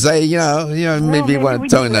 I would say, maybe you want to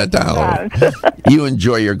tone that down a little. You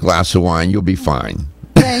enjoy your glass of wine, you'll be fine.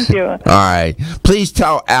 Thank you. All right. Please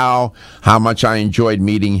tell Al how much I enjoyed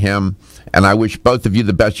meeting him, and I wish both of you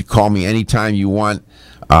the best. You call me anytime you want.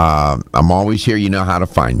 I'm always here. You know how to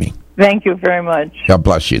find me. Thank you very much. God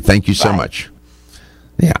bless you. Thank you so much.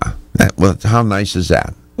 Yeah. Well, how nice is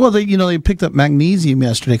that? Well, they picked up magnesium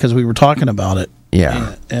yesterday because we were talking about it.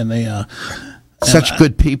 Yeah. And they such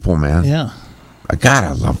good people, man. Yeah. God,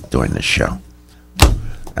 I love doing this show.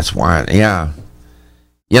 That's why. Yeah.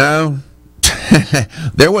 There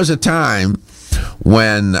was a time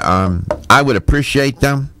when I would appreciate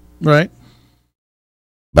them. Right.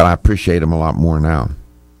 But I appreciate them a lot more now.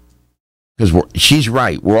 Because she's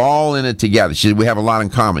right. We're all in it together. We have a lot in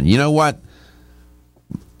common. You know what?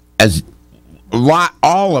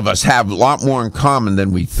 All of us have a lot more in common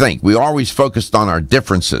than we think. We always focused on our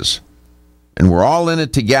differences. And we're all in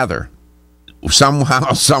it together.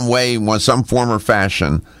 Somehow, some way, some form or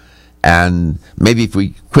fashion. And maybe if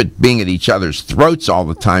we quit being at each other's throats all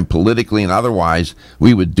the time, politically and otherwise,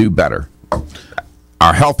 we would do better.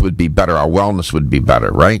 Our health would be better. Our wellness would be better,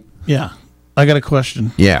 right? Yeah. I got a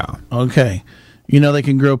question. Yeah. Okay. They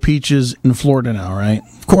can grow peaches in Florida now, right?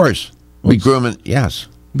 Of course. We grew them yes.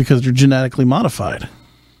 Because they're genetically modified.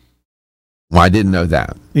 Well, I didn't know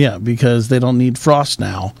that. Yeah, because they don't need frost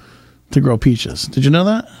now to grow peaches. Did you know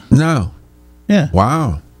that? No. Yeah.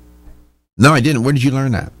 Wow. No, I didn't. Where did you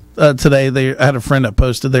learn that? Today, I had a friend that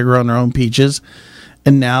posted they're growing their own peaches,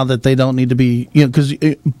 and now that they don't need to be, because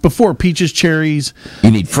before peaches, cherries,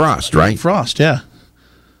 you need frost, right? Frost, yeah.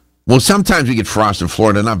 Well, sometimes we get frost in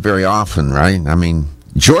Florida, not very often, right? I mean,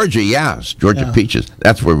 Georgia, yes, Georgia peaches.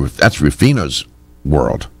 That's Rufino's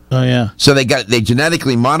world. Oh yeah. So they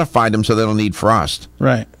genetically modified them so they don't need frost.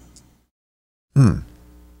 Right.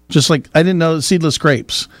 Just like I didn't know seedless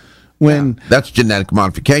grapes. That's genetic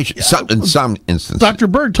modification. In some instances. Dr.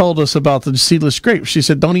 Bird told us about the seedless grapes. She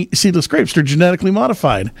said, "Don't eat seedless grapes; they're genetically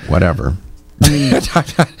modified." Whatever. I mean,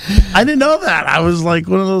 I didn't know that. I was like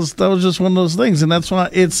one of those. That was just one of those things, and that's why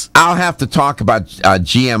it's. I'll have to talk about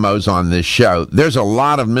GMOs on this show. There's a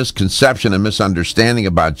lot of misconception and misunderstanding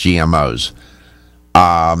about GMOs.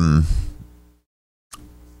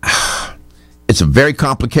 It's a very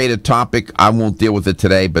complicated topic. I won't deal with it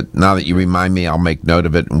today, but now that you remind me, I'll make note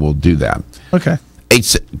of it, and we'll do that. Okay.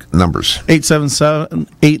 Numbers.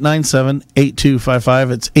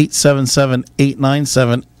 877-897-8255. It's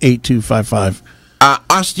 877-897-8255.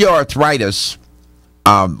 Osteoarthritis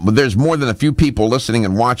there's more than a few people listening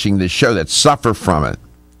and watching this show that suffer from it.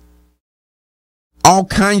 All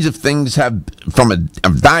kinds of things have, from a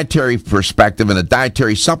dietary perspective and a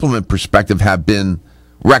dietary supplement perspective, have been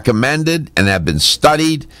recommended and have been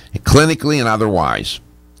studied clinically and otherwise.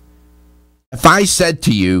 If I said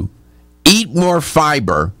to you, eat more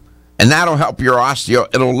fiber, and that'll help your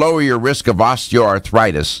it'll lower your risk of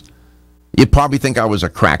osteoarthritis, you'd probably think I was a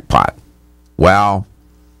crackpot. Well,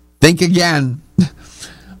 think again.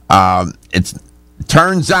 It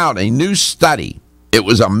turns out a new study, it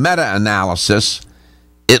was a meta-analysis.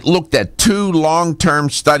 It looked at 2 long-term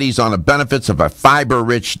studies on the benefits of a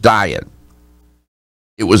fiber-rich diet.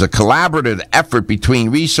 It was a collaborative effort between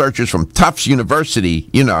researchers from Tufts University,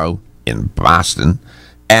 in Boston,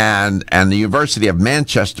 and the University of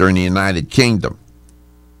Manchester in the United Kingdom.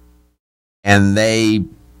 And they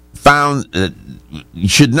found that, you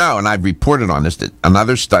should know, and I've reported on this, that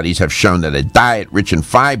other studies have shown that a diet rich in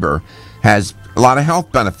fiber has a lot of health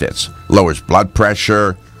benefits. Lowers blood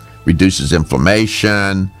pressure, reduces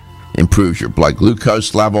inflammation, improves your blood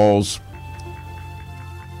glucose levels.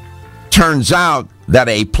 Turns out that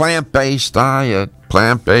a plant-based diet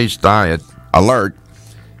alert,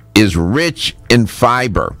 is rich in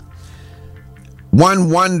fiber.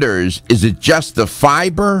 One wonders, is it just the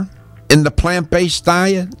fiber in the plant-based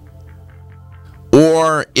diet?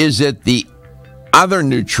 Or is it the other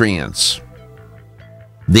nutrients,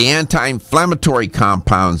 the anti-inflammatory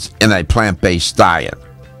compounds in a plant-based diet?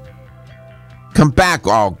 Come back,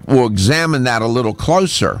 we'll examine that a little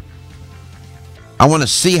closer. I want to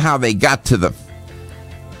see how they got to the,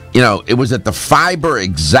 it was at the fiber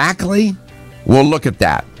exactly? We'll look at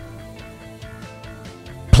that.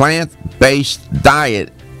 Plant-based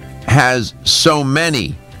diet has so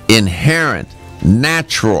many inherent,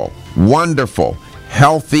 natural, wonderful,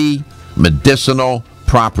 healthy, medicinal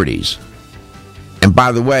properties. And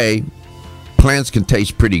by the way, plants can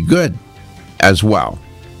taste pretty good as well.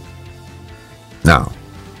 Now,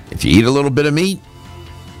 if you eat a little bit of meat,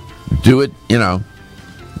 do it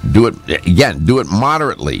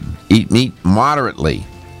moderately. Eat meat moderately.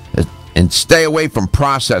 And stay away from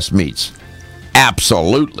processed meats.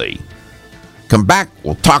 Absolutely. Come back,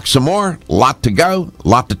 we'll talk some more. A lot to go, a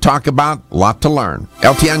lot to talk about, a lot to learn.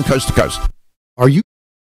 LTN Coast to Coast. Are you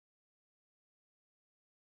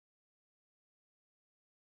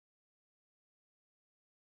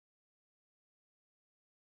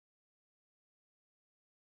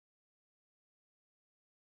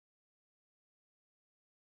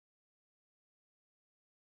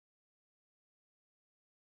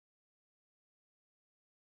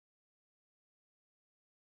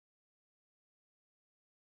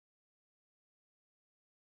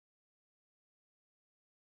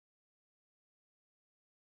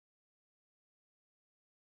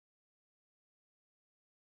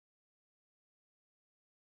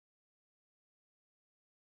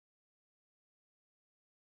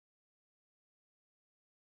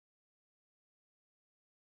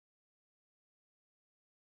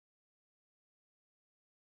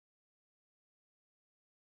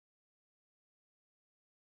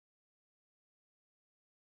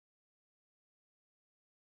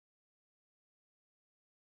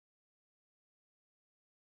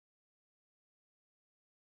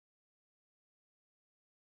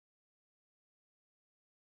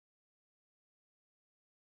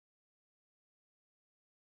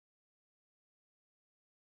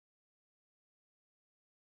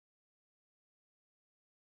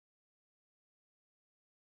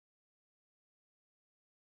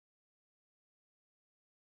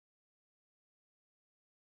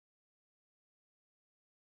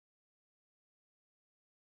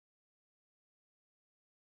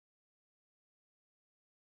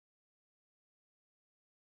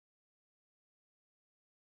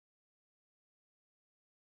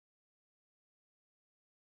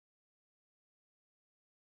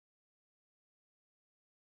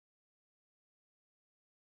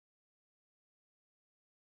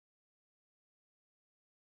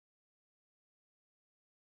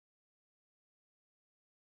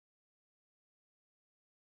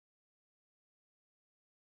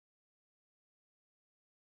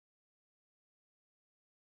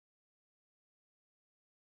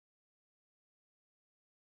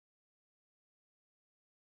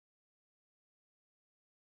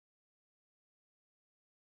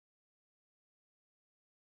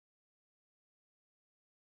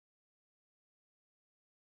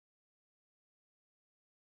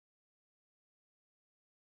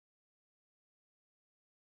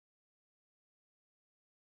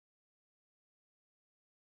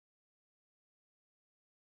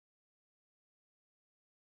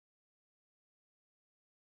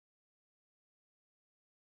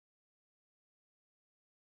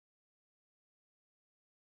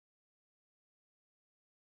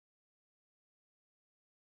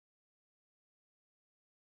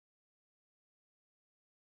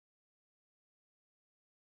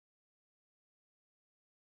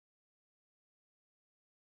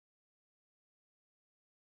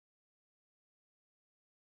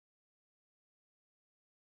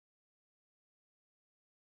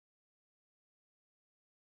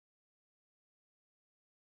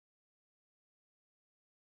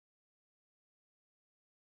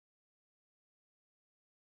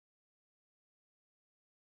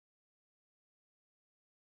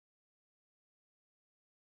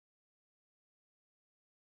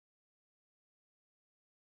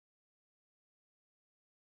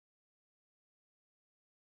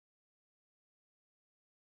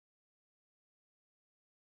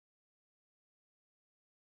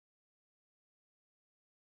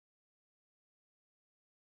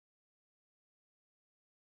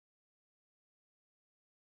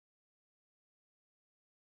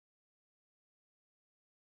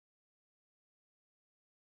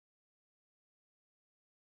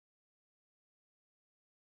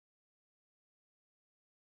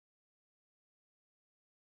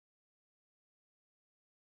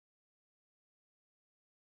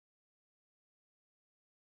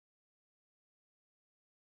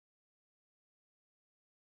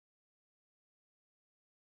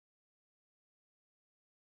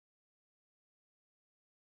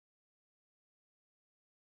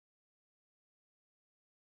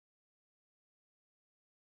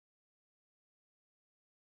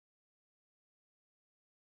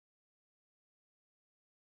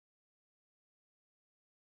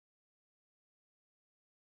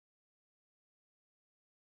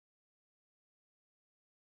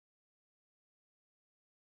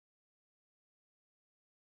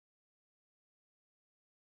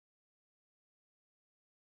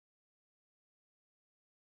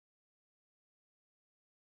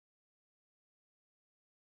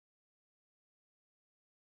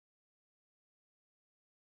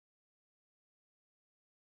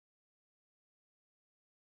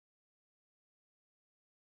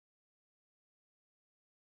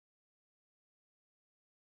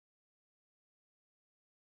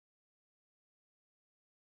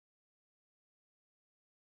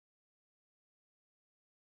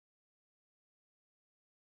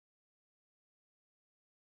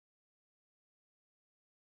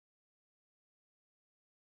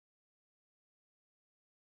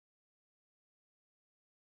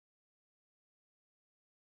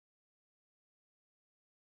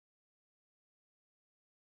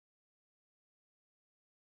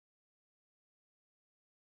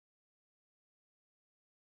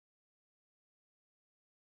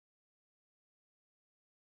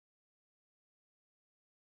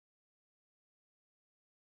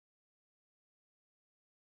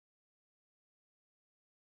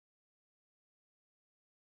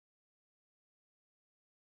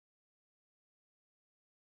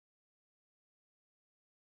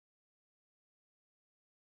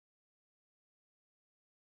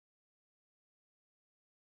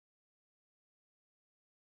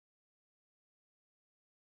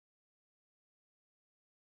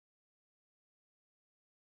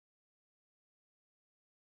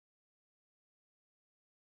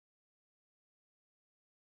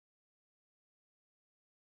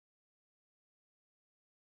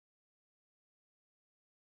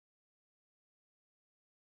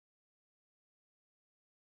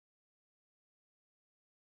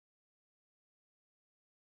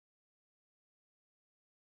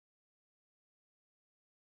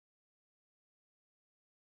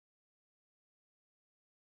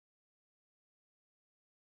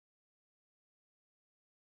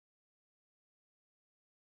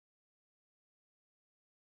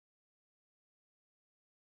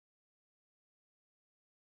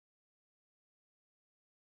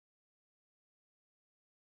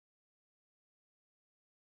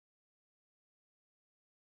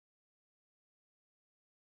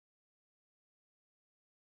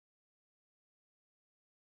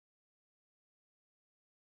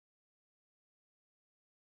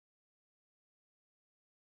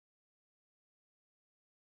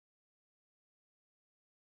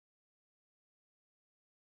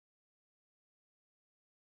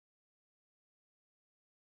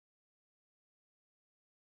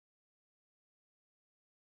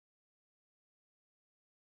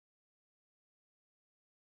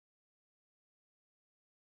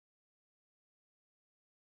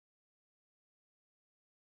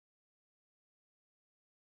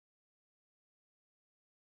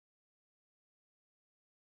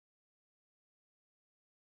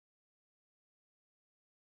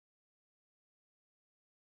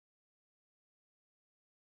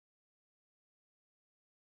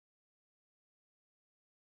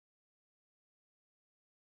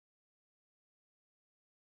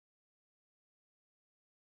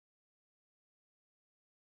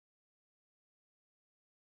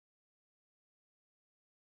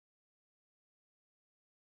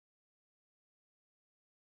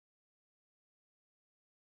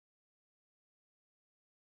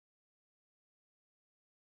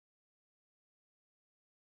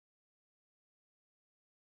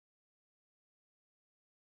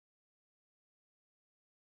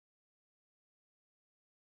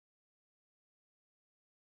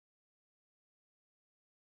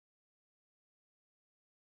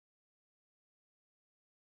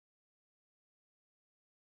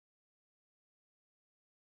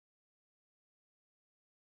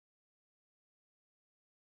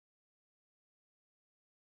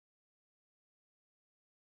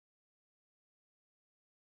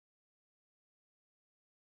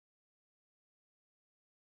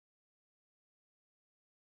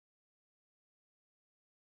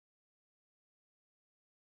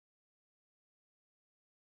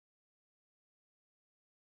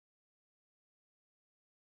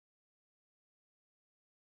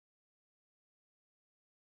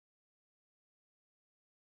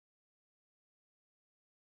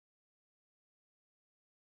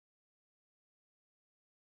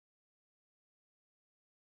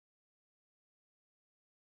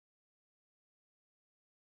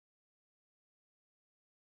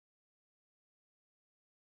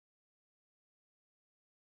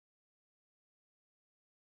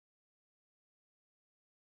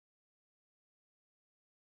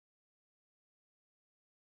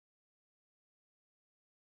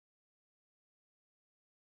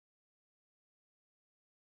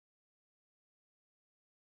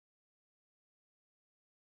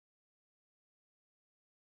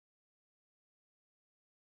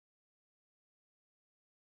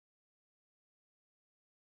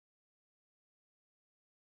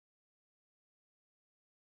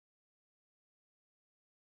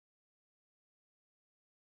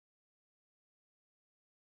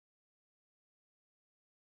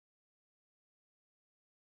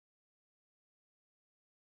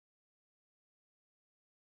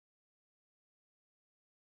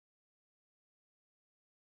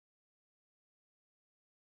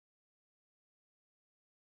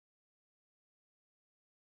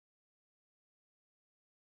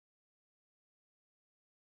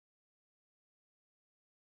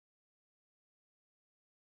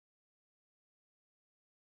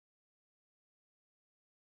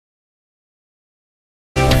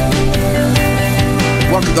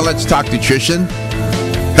Welcome to Let's Talk Nutrition.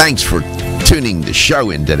 Thanks for tuning the show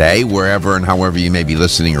in today, wherever and however you may be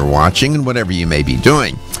listening or watching, and whatever you may be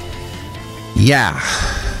doing. Yeah,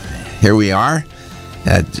 here we are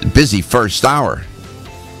at busy first hour.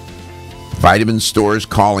 Vitamin stores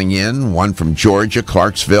calling in, one from Georgia,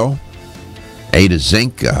 Clarksville. Ada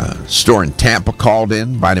Zinc, store in Tampa called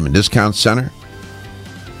in, Vitamin Discount Center.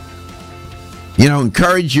 You know,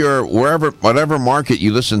 encourage your, whatever market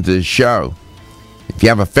you listen to this show. If you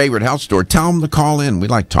have a favorite health store, tell them to call in. We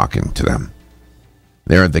like talking to them.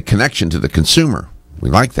 They're the connection to the consumer. We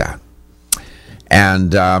like that.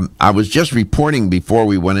 And I was just reporting before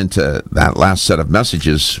we went into that last set of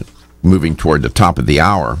messages, moving toward the top of the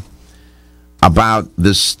hour, about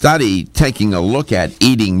this study taking a look at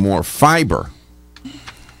eating more fiber.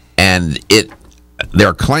 And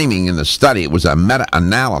they're claiming in the study it was a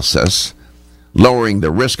meta-analysis lowering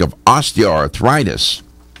the risk of osteoarthritis.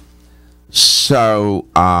 So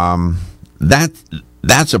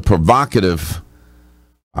that's a provocative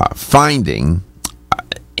finding.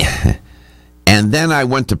 And then I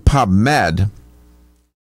went to PubMed,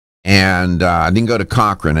 and I didn't go to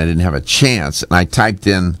Cochrane. I didn't have a chance. And I typed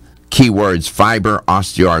in keywords fiber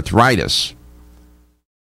osteoarthritis.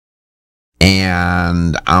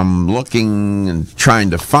 And I'm looking and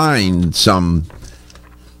trying to find some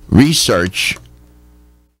research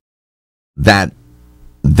that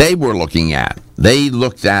they were looking at. They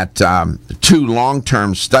looked at 2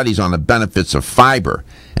 long-term studies on the benefits of fiber,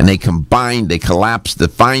 and they collapsed the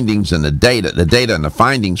findings and the data and the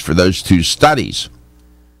findings for those 2 studies.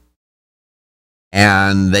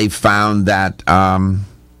 And they found that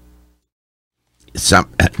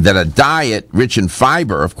that a diet rich in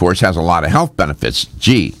fiber, of course, has a lot of health benefits.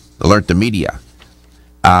 Gee, alert the media.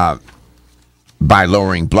 By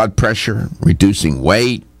lowering blood pressure, reducing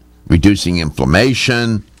weight, reducing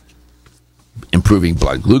inflammation, improving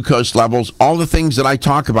blood glucose levels, all the things that I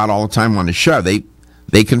talk about all the time on the show,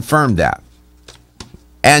 they confirmed that.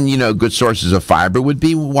 And, you know, good sources of fiber would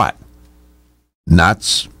be what?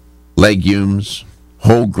 Nuts, legumes,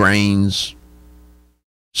 whole grains,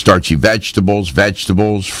 starchy vegetables,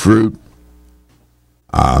 fruit,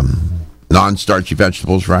 non-starchy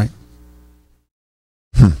vegetables, right?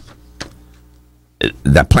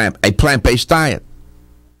 A plant-based diet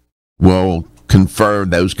will confer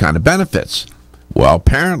those kind of benefits. Well,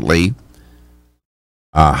 apparently,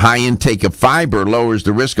 high intake of fiber lowers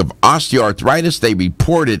the risk of osteoarthritis, they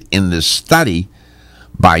reported in this study,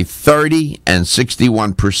 by 30 and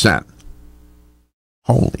 61%.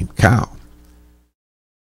 Holy cow.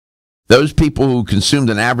 Those people who consumed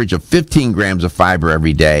an average of 15 grams of fiber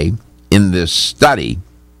every day in this study,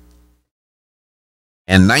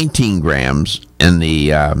 and 19 grams in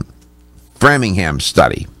the Framingham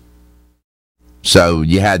study. So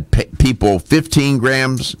you had people 15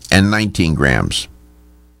 grams and 19 grams.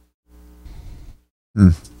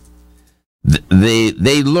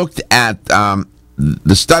 They looked at,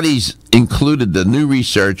 the studies included the new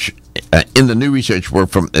research, in the new research were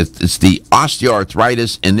from, it's the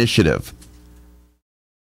Osteoarthritis Initiative.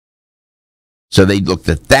 So they looked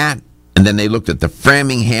at that, and then they looked at the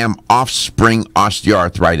Framingham Offspring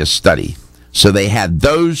Osteoarthritis Study. So they had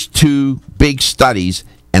those 2 big studies,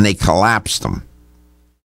 and they collapsed them.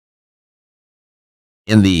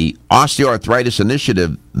 In the Osteoarthritis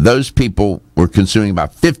Initiative, those people were consuming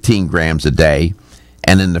about 15 grams a day,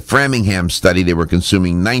 and in the Framingham study, they were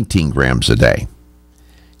consuming 19 grams a day.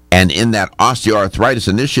 And in that Osteoarthritis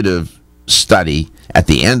Initiative study, at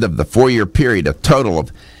the end of the 4-year period, a total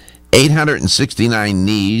of 869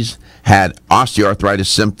 knees had osteoarthritis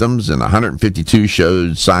symptoms, and 152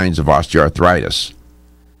 showed signs of osteoarthritis.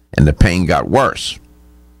 And the pain got worse.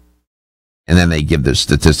 And then they give the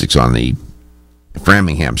statistics on the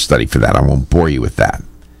Framingham study for that. I won't bore you with that.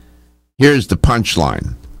 Here's the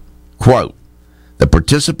punchline. Quote, the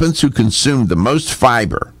participants who consumed the most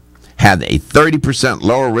fiber had a 30%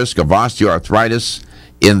 lower risk of osteoarthritis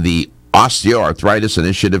in the Osteoarthritis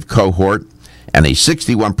Initiative cohort, and a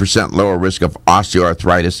 61% lower risk of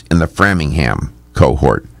osteoarthritis in the Framingham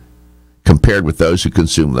cohort, compared with those who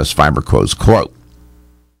consume less fiber, close quote.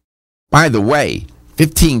 By the way,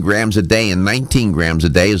 15 grams a day and 19 grams a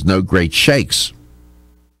day is no great shakes.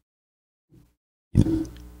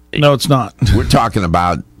 No, it's not. We're talking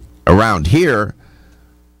about, around here,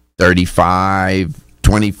 35,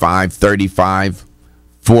 25, 35,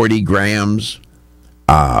 40 grams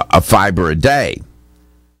of fiber a day.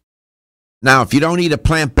 Now, if you don't eat a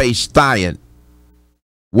plant-based diet,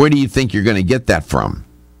 where do you think you're going to get that from?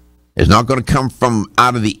 It's not going to come from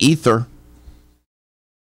out of the ether.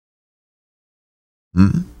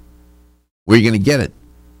 Where are you going to get it?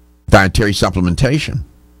 dietary supplementation.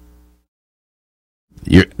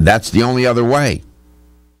 That's the only other way.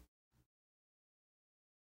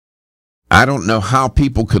 I don't know how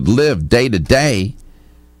people could live day to day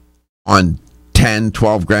on 10,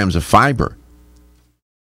 12 grams of fiber.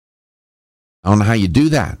 I don't know how you do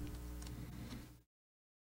that.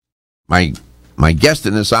 My guest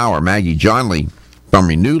in this hour, Maggie Johnle from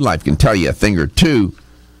Renew Life, can tell you a thing or two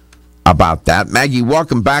about that. Maggie,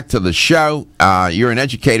 welcome back to the show. You're an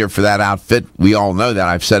educator for that outfit. We all know that.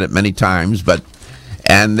 I've said it many times.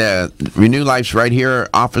 And Renew Life's right here,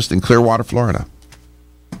 office in Clearwater, Florida.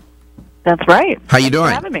 That's right. How you doing?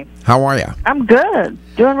 Thanks for having me. How are you? I'm good.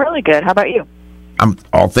 Doing really good. How about you?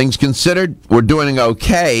 All things considered, we're doing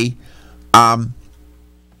okay.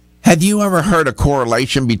 Have you ever heard a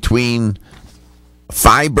correlation between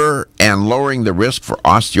fiber and lowering the risk for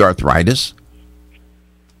osteoarthritis?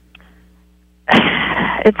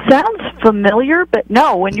 It sounds familiar, but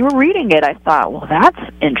no, when you were reading it, I thought, well, that's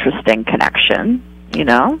interesting connection, you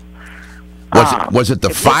know? Was it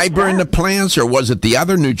the fiber in the plants, or was it the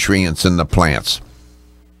other nutrients in the plants?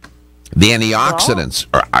 The antioxidants?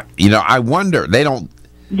 Well, I wonder. They don't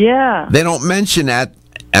mention that,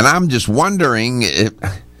 and I'm just wondering.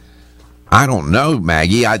 I don't know,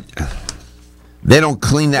 Maggie. They don't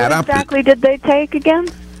clean that up. What exactly did they take again?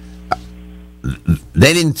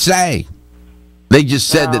 They didn't say. They just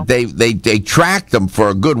said that they tracked them for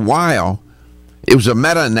a good while. It was a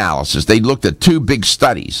meta-analysis. They looked at two big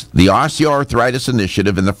studies, the Osteoarthritis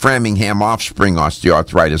Initiative and the Framingham Offspring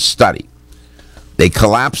Osteoarthritis Study. They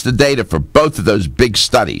collapsed the data for both of those big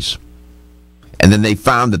studies. And then they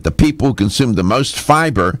found that the people who consumed the most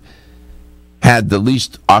fiber had the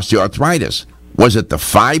least osteoarthritis. Was it the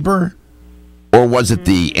fiber, or was it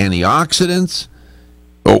the antioxidants,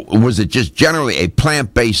 or was it just generally a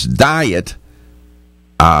plant-based diet?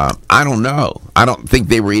 I don't know. I don't think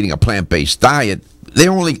they were eating a plant-based diet.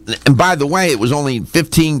 And by the way, it was only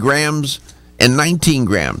 15 grams and 19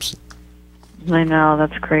 grams. I know,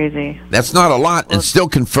 that's crazy. That's not a lot, and still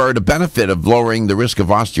conferred a benefit of lowering the risk of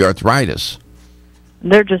osteoarthritis.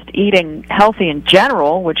 They're just eating healthy in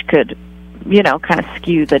general, which could, kind of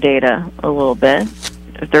skew the data a little bit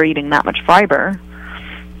if they're eating that much fiber.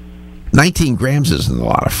 19 grams isn't a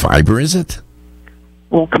lot of fiber, is it?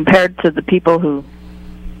 Well, compared to the people who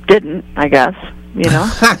didn't, I guess,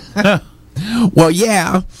 Well,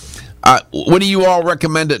 yeah. What do you all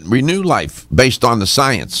recommend at Renew Life based on the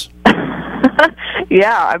science?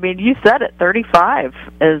 Yeah, I mean, you said it. 35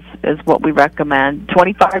 is what we recommend.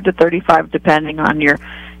 25 to 35, depending on your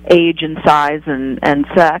age and size and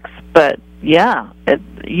sex. But yeah,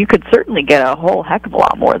 you could certainly get a whole heck of a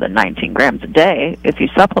lot more than 19 grams a day if you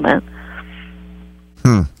supplement.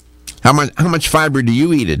 How much fiber do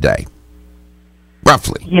you eat a day,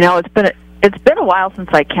 roughly? It's been a while since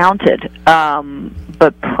I counted,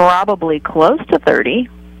 but probably close to 30.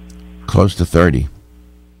 Close to 30.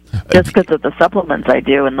 Just because of the supplements I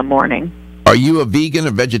do in the morning. Are you a vegan,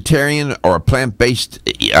 a vegetarian, or a plant-based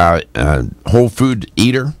whole food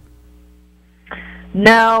eater?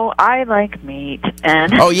 No, I like meat.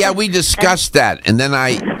 And oh, yeah, we discussed that. And then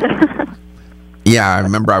I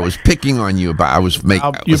remember I was picking on you about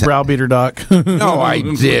you browbeater, Doc. No, I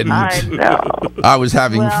didn't. I know. I was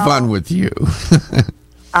having fun with you.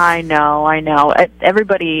 I know.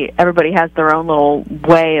 Everybody has their own little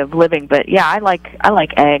way of living, but yeah, I like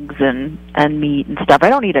eggs and meat and stuff. I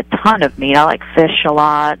don't eat a ton of meat. I like fish a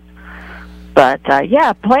lot, but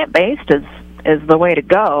yeah, plant-based is the way to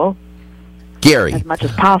go. Gary, as much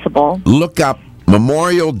as possible. Look up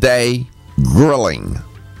Memorial Day grilling.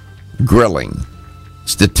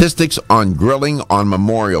 Statistics on grilling on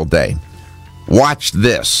Memorial Day. Watch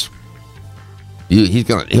this.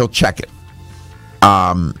 He'll check it.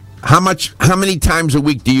 How many times a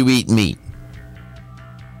week do you eat meat?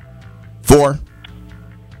 4?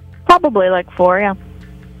 Probably like 4, yeah.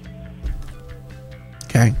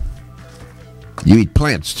 Okay. You eat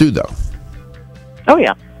plants too, though. Oh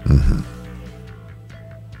yeah. Mm-hmm.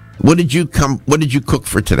 What did you cook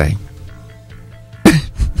for today?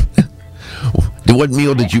 What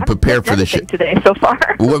meal did you prepare for the show today so far?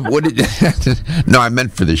 What did? No, I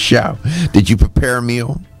meant for the show. Did you prepare a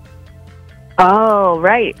meal? Oh,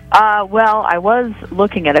 right. Well, I was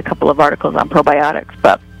looking at a couple of articles on probiotics,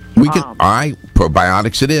 but we can. All right,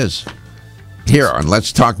 probiotics it is. Here on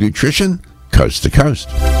Let's Talk Nutrition, Coast to Coast.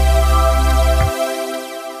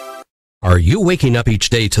 Are you waking up each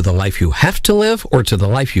day to the life you have to live or to the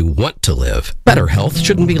life you want to live? Better health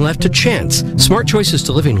shouldn't be left to chance. Smart choices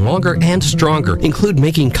to living longer and stronger include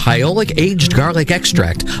making Kyolic aged garlic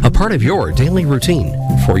extract a part of your daily routine.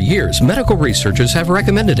 For years, medical researchers have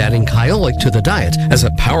recommended adding Kyolic to the diet as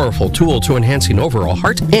a powerful tool to enhancing overall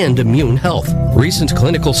heart and immune health. Recent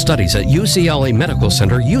clinical studies at UCLA Medical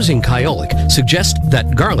Center using Kyolic suggest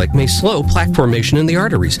that garlic may slow plaque formation in the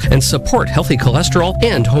arteries and support healthy cholesterol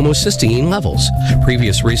and homocysteine levels.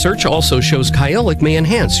 Previous research also shows Kyolic may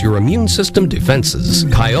enhance your immune system defenses.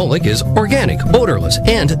 Kyolic is organic, odorless,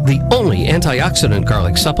 and the only antioxidant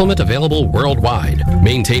garlic supplement available worldwide.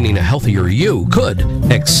 Maintaining a healthier you could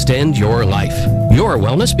extend your life. Your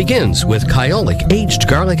wellness begins with Kyolic aged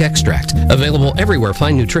garlic extract, available everywhere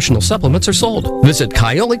fine nutritional supplements are sold. Visit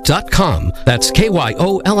Kyolic.com, that's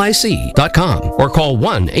KYOLIC.com, or call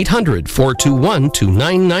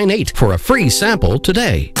 1-800-421-2998 for a free sample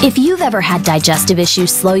today. If you've ever had digestive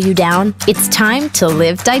issues slow you down, it's time to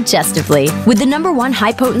live digestively with the #1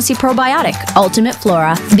 high-potency probiotic, Ultimate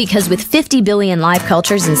Flora. Because with 50 billion live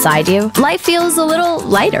cultures inside you, life feels a little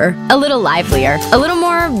lighter, a little livelier, a little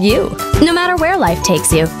more you. No matter where life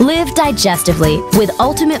takes you, live digestively with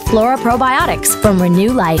Ultimate Flora probiotics from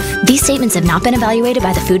Renew Life. These statements have not been evaluated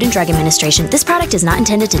by the Food and Drug Administration. This product is not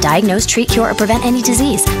intended to diagnose, treat, cure, or prevent any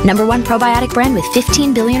disease. #1 probiotic brand with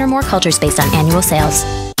 15 billion or more cultures based on annual sales.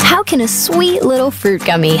 How can a sweet little fruit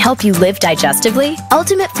gummy help you live digestively?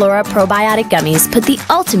 Ultimate Flora Probiotic Gummies put the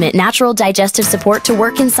ultimate natural digestive support to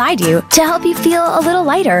work inside you to help you feel a little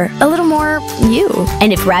lighter, a little more you.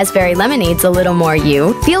 And if raspberry lemonade's a little more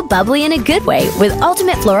you, feel bubbly in a good way with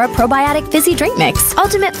Ultimate Flora Probiotic Fizzy Drink Mix.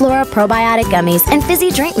 Ultimate Flora Probiotic Gummies and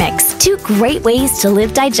Fizzy Drink Mix. 2 great ways to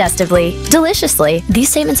live digestively, deliciously. These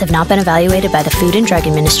statements have not been evaluated by the Food and Drug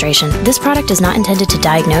Administration. This product is not intended to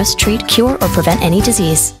diagnose, treat, cure, or prevent any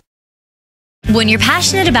disease. When you're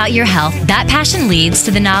passionate about your health, that passion leads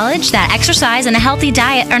to the knowledge that exercise and a healthy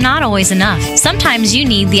diet are not always enough. Sometimes you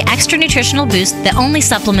need the extra nutritional boost that only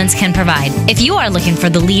supplements can provide. If you are looking for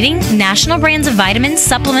the leading national brands of vitamins,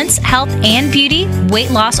 supplements, health and beauty,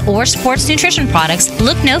 weight loss, or sports nutrition products,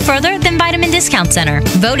 look no further than Vitamin Discount Center.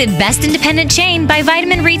 Voted best independent chain by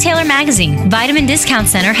Vitamin Retailer Magazine, Vitamin Discount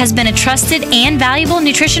Center has been a trusted and valuable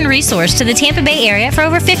nutrition resource to the Tampa Bay area for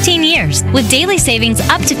over 15 years. With daily savings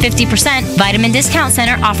up to 50%, Vitamin Discount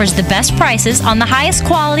Center offers the best prices on the highest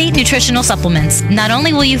quality nutritional supplements. Not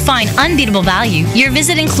only will you find unbeatable value, your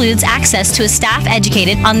visit includes access to a staff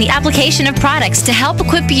educated on the application of products to help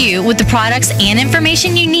equip you with the products and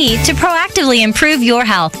information you need to proactively improve your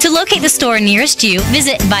health. To locate the store nearest you,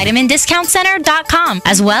 visit vitamindiscountcenter.com,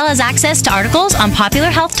 as well as access to articles on popular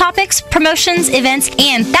health topics, promotions, events,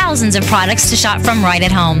 and thousands of products to shop from right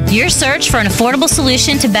at home. Your search for an affordable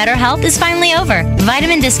solution to better health is finally over.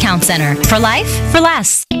 Vitamin Discount Center. For life, for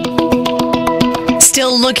less.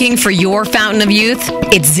 Still looking for your fountain of youth?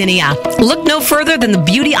 It's Zinnia. Look no further than the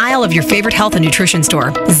beauty aisle of your favorite health and nutrition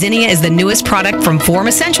store. Zinnia is the newest product from Form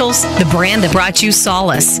Essentials, the brand that brought you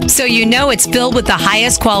solace. So you know it's filled with the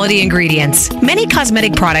highest quality ingredients. Many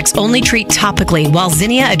cosmetic products only treat topically, while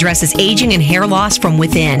Zinnia addresses aging and hair loss from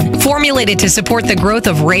within. Formulated to support the growth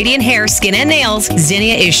of radiant hair, skin, and nails,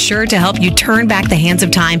 Zinnia is sure to help you turn back the hands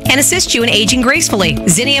of time and assist you in aging gracefully.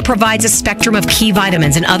 Zinnia provides a spectrum of key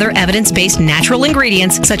vitamins and other evidence-based natural ingredients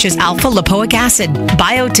such as alpha-lipoic acid,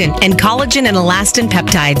 biotin, and collagen and elastin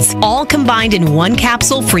peptides, all combined in one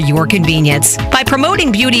capsule for your convenience. By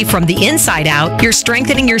promoting beauty from the inside out, you're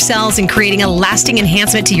strengthening your cells and creating a lasting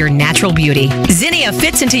enhancement to your natural beauty. Zinnia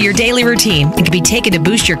fits into your daily routine and can be taken to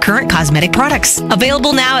boost your current cosmetic products.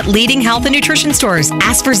 Available now at leading health and nutrition stores.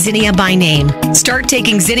 Ask for Zinnia by name. Start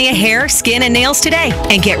taking Zinnia hair, skin, and nails today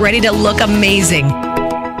and get ready to look amazing.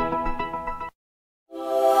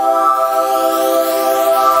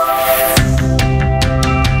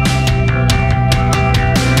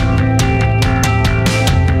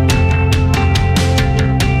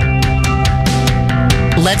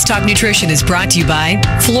 Let's Talk Nutrition is brought to you by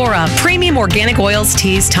Flora, premium organic oils,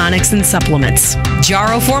 teas, tonics, and supplements.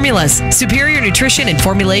 Jarrow Formulas, superior nutrition and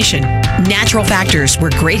formulation. Natural Factors, where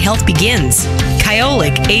great health begins.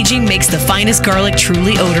 Kyolic, aging makes the finest garlic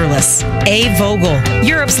truly odorless. A. Vogel,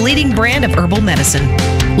 Europe's leading brand of herbal medicine.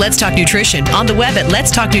 Let's Talk Nutrition on the web at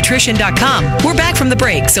letstalknutrition.com. We're back from the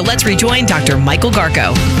break, so let's rejoin Dr. Michael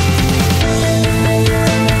Garko.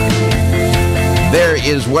 There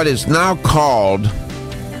is what is now called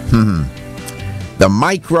the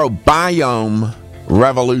microbiome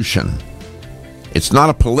revolution. It's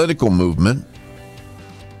not a political movement.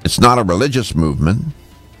 It's not a religious movement.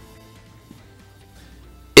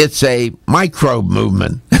 It's a microbe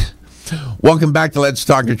movement. Welcome back to Let's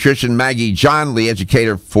Talk Nutrition. Maggie, Johnle,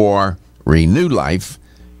 educator for Renew Life,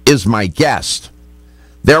 is my guest.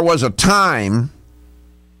 There was a time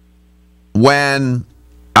when,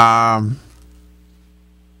 and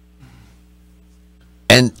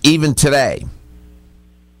even today,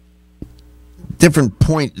 different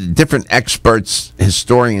experts,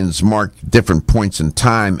 historians mark different points in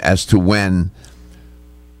time as to when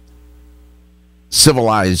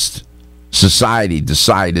civilized society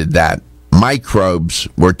decided that microbes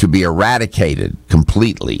were to be eradicated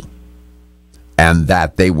completely, and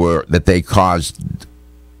that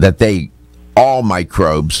all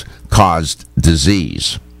microbes caused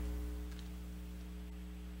disease.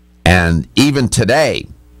 And even today,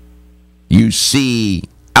 you see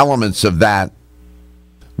elements of that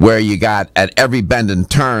where you got at every bend and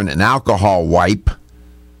turn an alcohol wipe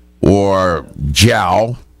or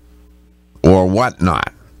gel or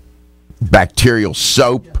whatnot. Bacterial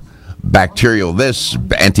soap, bacterial this,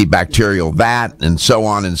 antibacterial that, and so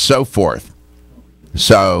on and so forth.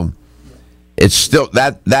 So it's still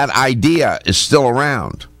that idea is still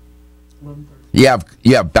around. You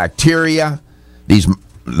have bacteria,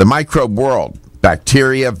 the microbe world,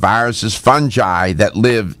 bacteria, viruses, fungi that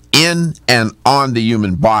live in and on the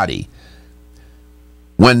human body.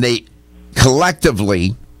 When they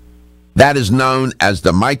collectively, that is known as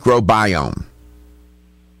the microbiome.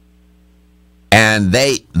 And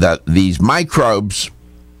these microbes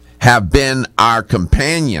have been our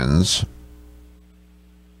companions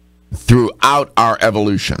throughout our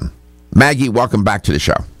evolution. Maggie, welcome back to the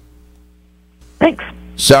show. Thanks.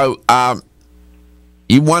 So,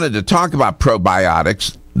 you wanted to talk about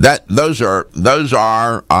probiotics. Those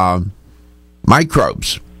are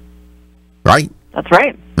microbes, right? That's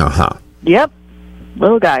right. Yep.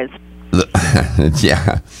 Little guys.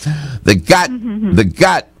 Yeah. The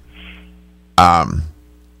gut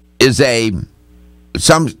is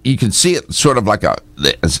you can see it sort of like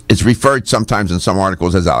it's referred sometimes in some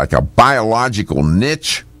articles as like a biological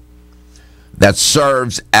niche that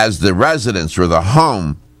serves as the residence or the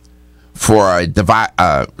home for a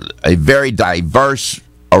very diverse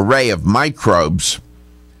array of microbes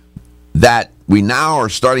that we now are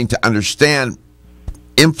starting to understand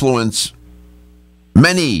influence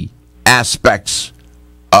many aspects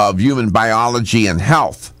of human biology and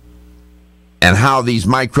health, and how these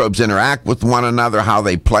microbes interact with one another, how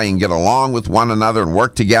they play and get along with one another and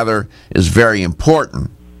work together is very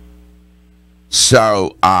important.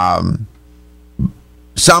 So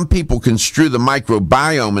some people construe the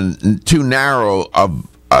microbiome in too narrow of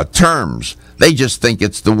terms. They just think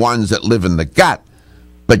it's the ones that live in the gut.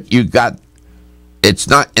 But it's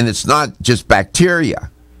not just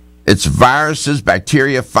bacteria. It's viruses,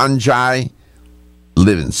 bacteria, fungi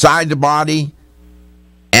live inside the body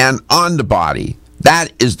and on the body.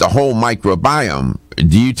 That is the whole microbiome.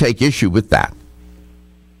 Do you take issue with that?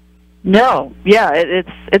 No, yeah,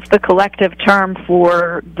 it's the collective term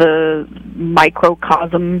for the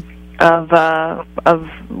microcosm of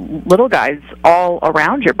little guys all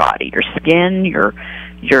around your body, your skin, your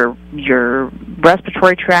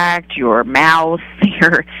respiratory tract, your mouth,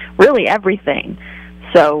 your really everything.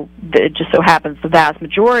 So it just so happens the vast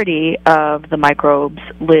majority of the microbes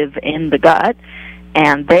live in the gut,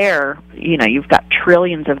 and there, you've got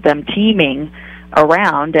trillions of them teeming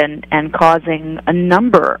around and causing a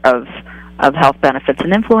number of health benefits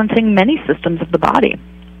and influencing many systems of the body.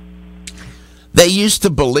 They used to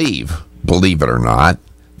believe it or not,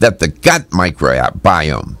 that the gut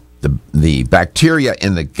microbiome, the bacteria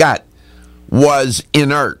in the gut, was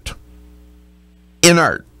inert.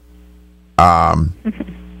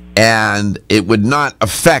 And it would not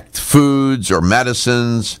affect foods or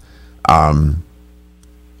medicines.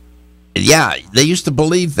 Yeah, they used to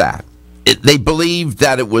believe that. They believed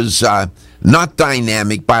that it was not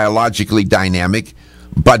dynamic, biologically dynamic,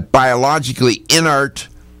 but biologically inert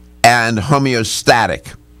and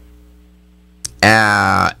homeostatic.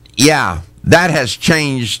 Yeah, that has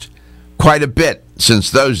changed quite a bit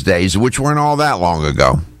since those days, which weren't all that long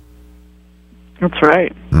ago. That's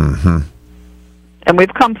right. Mm-hmm. And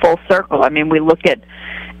we've come full circle. I mean, we look at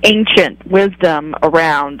ancient wisdom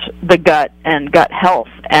around the gut and gut health,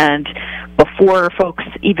 and before folks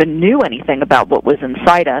even knew anything about what was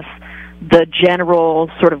inside us, the general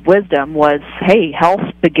sort of wisdom was, hey, health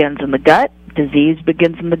begins in the gut, disease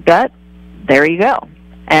begins in the gut, there you go.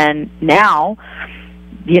 And now,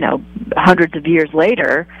 hundreds of years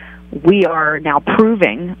later, we are now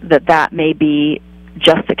proving that that may be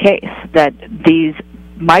just the case, that these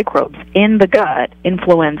microbes in the gut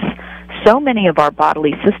influence so many of our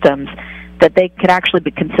bodily systems that they could actually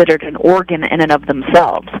be considered an organ in and of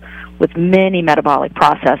themselves, with many metabolic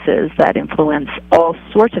processes that influence all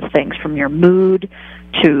sorts of things, from your mood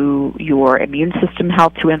to your immune system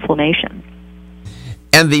health to inflammation.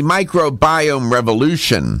 And the microbiome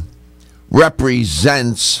revolution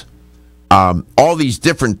represents all these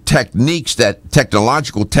different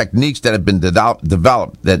technological techniques that have been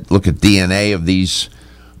developed that look at DNA of these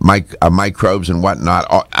microbes and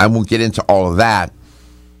whatnot. I won't get into all of that.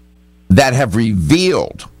 That have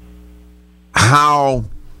revealed how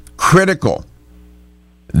critical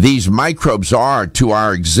these microbes are to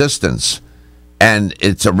our existence, and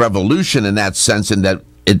it's a revolution in that sense. In that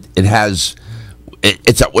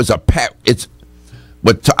it's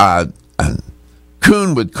what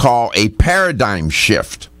Kuhn would call a paradigm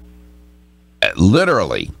shift,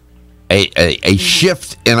 literally a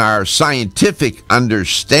shift in our scientific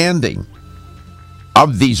understanding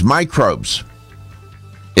of these microbes.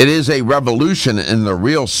 It is a revolution in the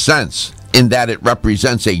real sense, in that it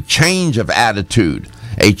represents a change of attitude,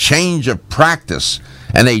 a change of practice,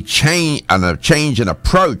 and a change in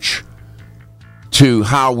approach to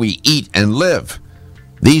how we eat and live.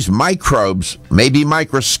 These microbes may be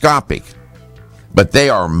microscopic, but they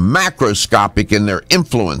are macroscopic in their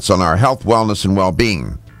influence on our health, wellness, and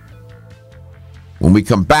well-being. When we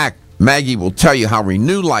come back, Maggie will tell you how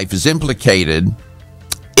Renew Life is implicated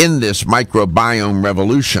in this microbiome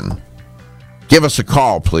revolution. Give us a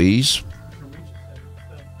call, please.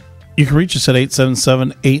 You can reach us at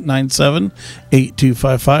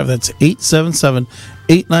 877-897-8255. That's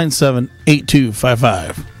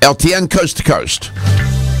 877-897-8255. LTN Coast to Coast.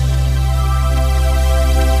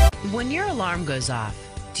 When your alarm goes off,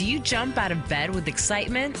 do you jump out of bed with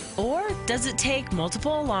excitement? Or does it take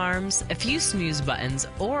multiple alarms, a few snooze buttons,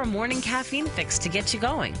 or a morning caffeine fix to get you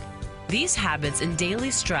going? These habits and daily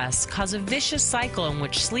stress cause a vicious cycle in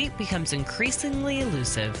which sleep becomes increasingly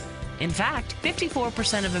elusive. In fact,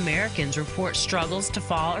 54% of Americans report struggles to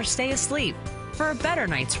fall or stay asleep. For a better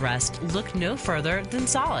night's rest, look no further than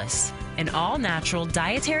Solace, an all-natural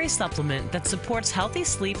dietary supplement that supports healthy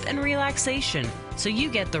sleep and relaxation, so you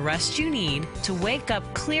get the rest you need to wake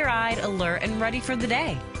up clear-eyed, alert, and ready for the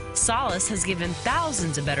day. Solace has given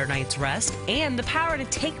thousands a better night's rest and the power to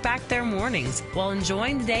take back their mornings while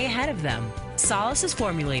enjoying the day ahead of them. Solace is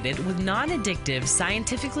formulated with non-addictive,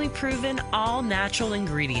 scientifically proven, all-natural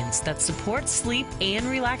ingredients that support sleep and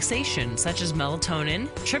relaxation, such as melatonin,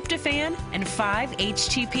 tryptophan, and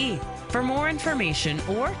 5-HTP. For more information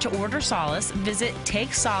or to order Solace, visit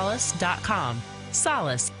TakeSolace.com.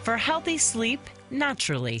 Solace, for healthy sleep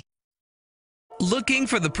naturally. Looking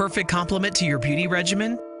for the perfect complement to your beauty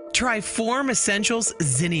regimen? Try Form Essentials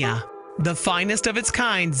Zinnia. The finest of its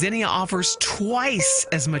kind, Zinnia offers twice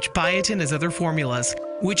as much biotin as other formulas,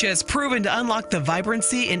 which has proven to unlock the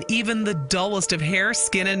vibrancy in even the dullest of hair,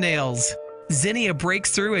 skin, and nails. Zinnia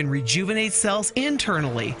breaks through and rejuvenates cells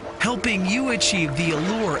internally, helping you achieve the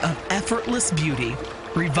allure of effortless beauty.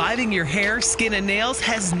 Reviving your hair, skin, and nails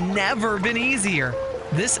has never been easier.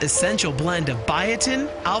 This essential blend of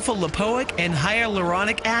biotin, alpha-lipoic, and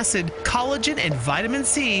hyaluronic acid, collagen, and vitamin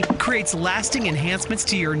C creates lasting enhancements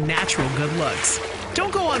to your natural good looks.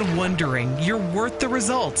 Don't go on wondering, you're worth the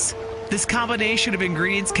results. This combination of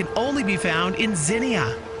ingredients can only be found in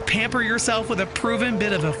Zinnia. Pamper yourself with a proven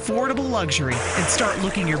bit of affordable luxury and start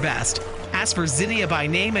looking your best. Ask for Zinnia by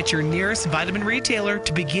name at your nearest vitamin retailer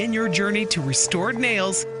to begin your journey to restored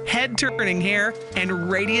nails, head-turning hair, and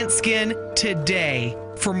radiant skin today.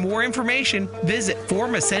 For more information, visit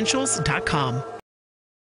formessentials.com.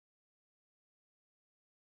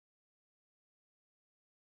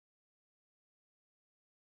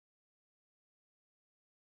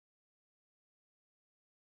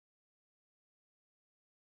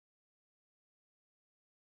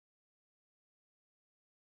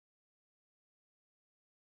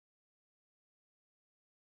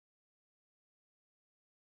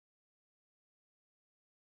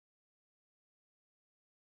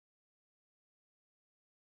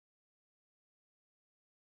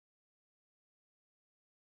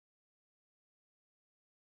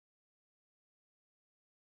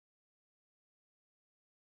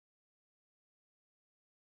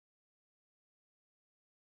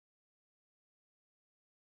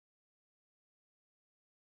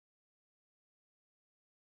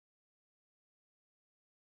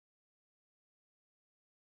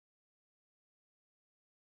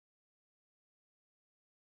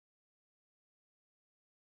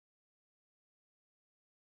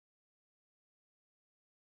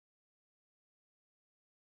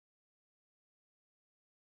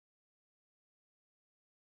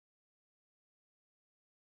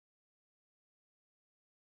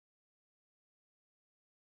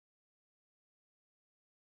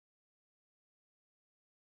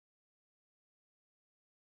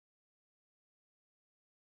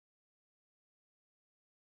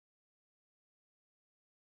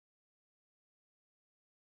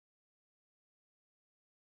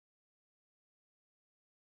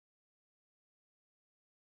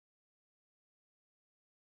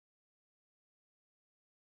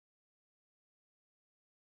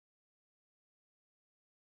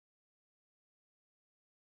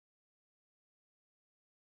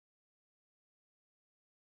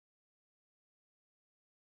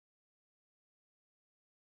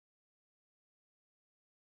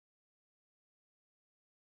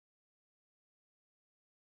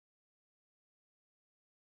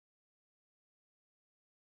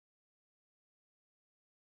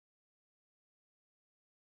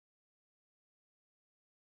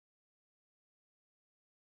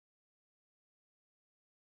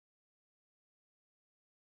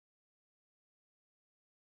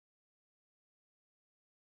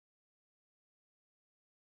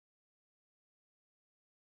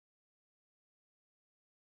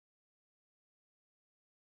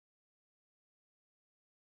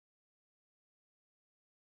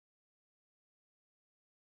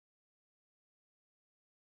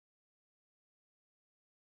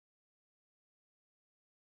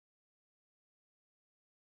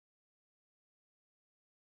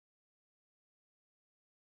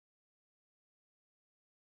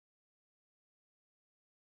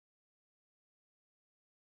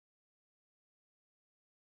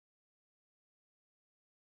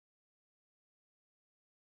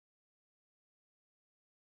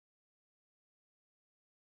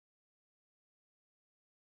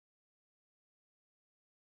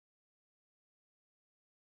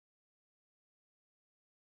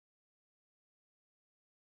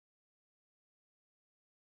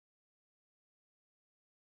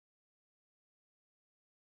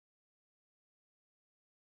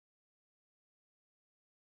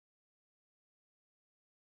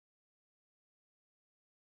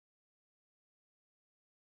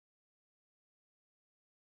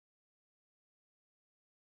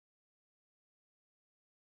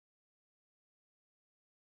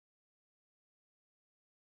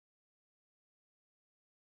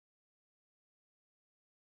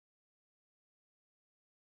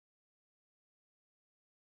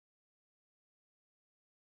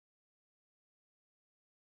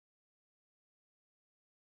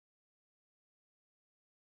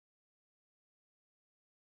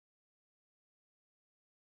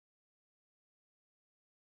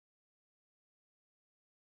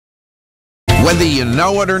 whether you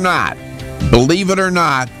know it or not, believe it or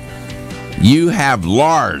not, you have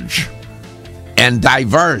large and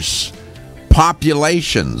diverse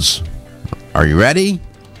populations. Are you ready?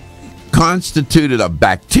 Constituted of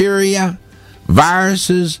bacteria,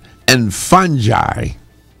 viruses, and fungi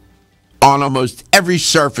on almost every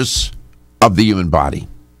surface of the human body.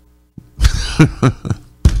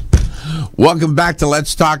 Welcome back to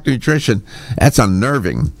Let's Talk Nutrition. That's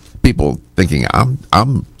unnerving. People thinking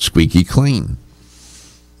I'm squeaky clean.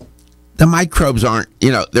 The microbes aren't,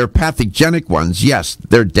 they're pathogenic ones. Yes,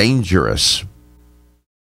 they're dangerous.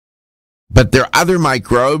 But there are other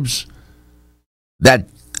microbes that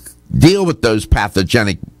deal with those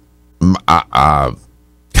pathogenic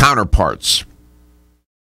counterparts.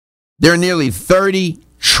 There are nearly 30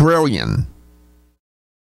 trillion.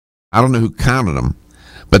 I don't know who counted them,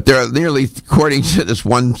 but there are nearly, according to this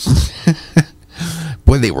one,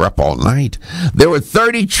 boy, they were up all night. There were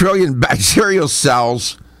 30 trillion bacterial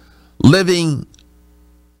cells living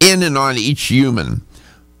in and on each human.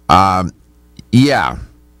 Yeah.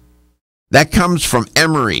 That comes from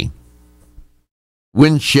Emory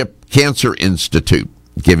Winship Cancer Institute,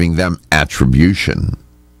 giving them attribution.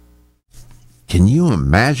 Can you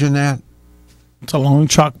imagine that? It's a long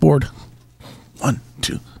chalkboard. 1,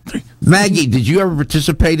 2, 3. Maggie, did you ever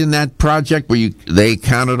participate in that project where they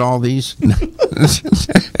counted all these?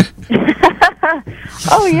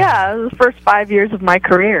 Oh, yeah. It was the first 5 years of my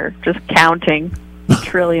career, just counting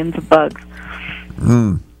trillions of bugs.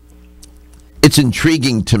 It's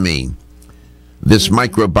intriguing to me, this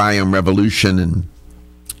microbiome revolution and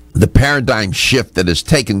the paradigm shift that has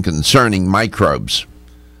taken concerning microbes.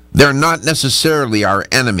 They're not necessarily our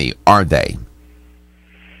enemy, are they?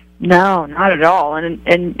 No, not at all.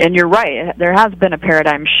 And you're right. There has been a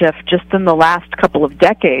paradigm shift just in the last couple of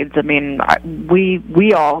decades. I mean,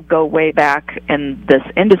 we all go way back in this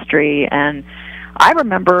industry, and I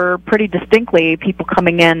remember pretty distinctly people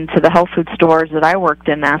coming into the health food stores that I worked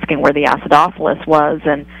in asking where the acidophilus was,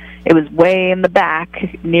 and it was way in the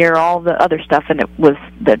back near all the other stuff, and it was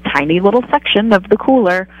the tiny little section of the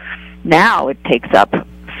cooler. Now it takes up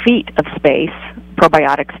feet of space.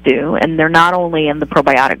 Probiotics do, and they're not only in the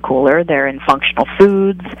probiotic cooler, they're in functional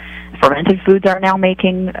foods. Fermented foods are now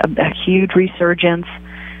making a huge resurgence.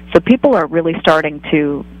 So people are really starting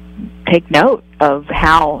to take note of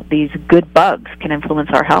how these good bugs can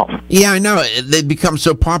influence our health. Yeah, I know. They've become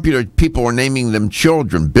so popular, people are naming them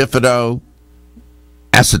children. Bifido,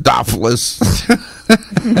 acidophilus.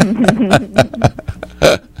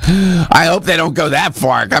 I hope they don't go that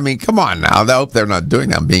far. I mean, come on now. I hope they're not doing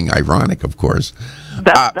that. I'm being ironic, of course.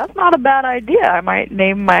 That's not a bad idea. I might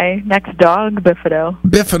name my next dog Bifido.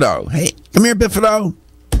 Bifido. Hey, come here, Bifido.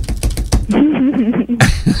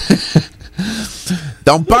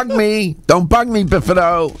 Don't bug me. Don't bug me,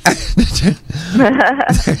 Bifido.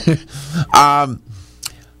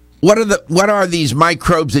 What are these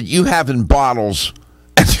microbes that you have in bottles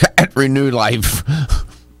at Renew Life?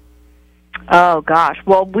 Oh gosh.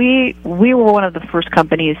 Well, we were one of the first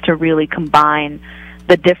companies to really combine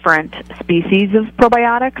the different species of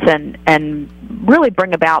probiotics and really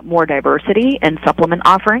bring about more diversity in supplement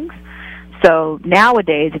offerings. So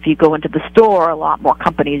nowadays, if you go into the store, a lot more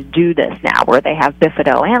companies do this now, where they have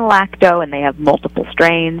Bifido and Lacto, and they have multiple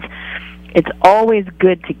strains. It's always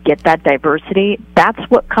good to get that diversity. That's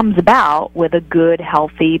what comes about with a good,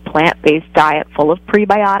 healthy, plant-based diet full of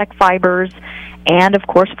prebiotic fibers and, of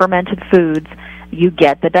course, fermented foods. You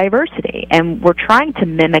get the diversity. And we're trying to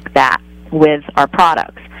mimic that with our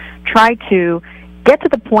products. Try to get to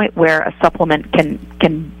the point where a supplement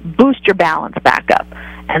can boost your balance back up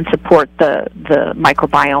and support the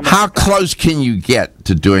microbiome. How close can you get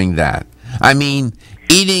to doing that? I mean,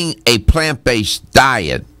 eating a plant-based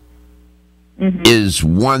diet is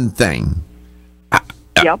one thing.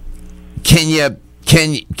 Yep.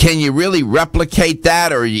 Can you really replicate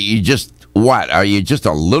that, or you just what? Are you just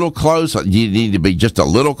a little close? Do you need to be just a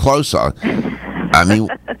little closer? I mean,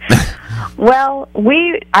 well,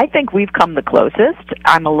 I think we've come the closest.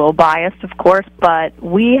 I'm a little biased, of course, but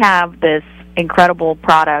we have this incredible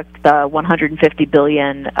product, the 150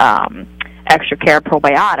 billion extra care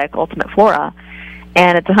probiotic, Ultimate Flora,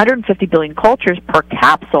 and it's 150 billion cultures per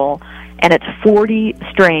capsule, and it's 40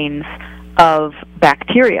 strains of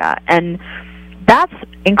bacteria, and that's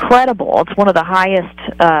incredible. It's one of the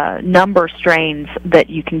highest number strains that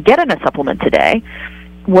you can get in a supplement today.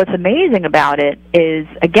 What's amazing about it is,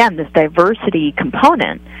 again, this diversity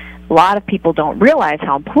component. A lot of people don't realize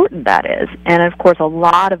how important that is. And, of course, a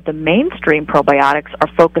lot of the mainstream probiotics are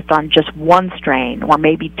focused on just one strain or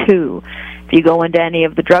maybe two. If you go into any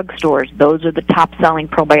of the drugstores, those are the top-selling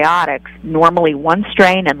probiotics, normally one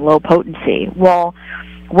strain and low potency. Well,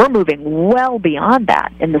 we're moving well beyond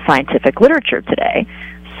that in the scientific literature today.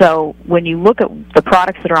 So when you look at the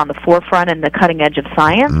products that are on the forefront and the cutting edge of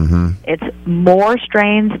science, it's more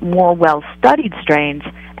strains, more well-studied strains,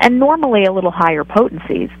 and normally a little higher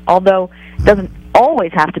potencies. Although it doesn't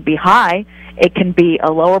always have to be high, it can be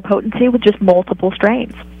a lower potency with just multiple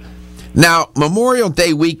strains. Now, Memorial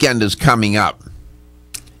Day weekend is coming up,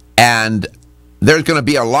 and there's going to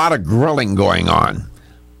be a lot of grilling going on.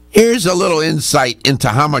 Here's a little insight into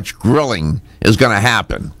how much grilling is going to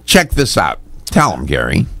happen. Check this out. Tell them,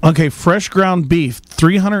 Gary. Okay, fresh ground beef,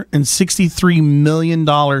 $363 million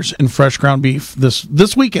in fresh ground beef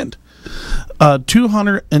this weekend.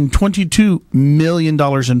 $222 million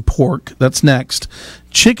in pork. That's next.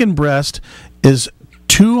 Chicken breast is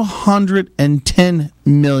 $210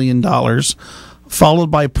 million,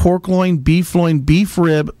 followed by pork loin, beef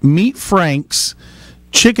rib, meat franks,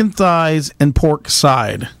 chicken thighs, and pork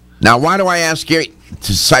side. Now, why do I ask Gary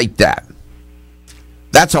to cite that?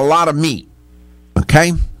 That's a lot of meat,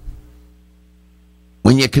 okay?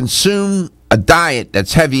 When you consume a diet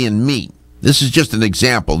that's heavy in meat, this is just an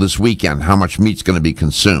example this weekend, how much meat's going to be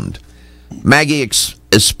consumed. Maggie,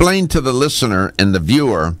 explain to the listener and the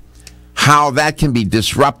viewer how that can be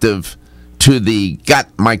disruptive to the gut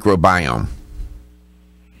microbiome.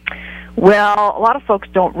 Well, a lot of folks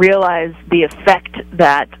don't realize the effect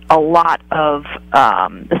that a lot of,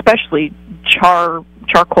 especially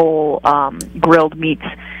charcoal grilled meats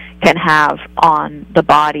can have on the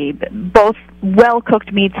body, both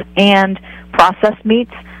well-cooked meats and processed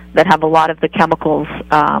meats that have a lot of the chemicals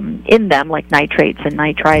in them, like nitrates and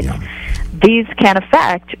nitrites. Yeah. These can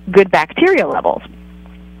affect good bacteria levels.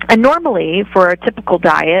 And normally, for a typical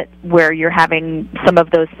diet where you're having some of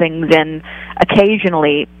those things in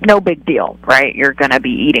occasionally, no big deal, right? You're going to be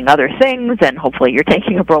eating other things, and hopefully you're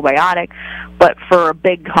taking a probiotic. But for a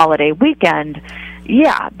big holiday weekend,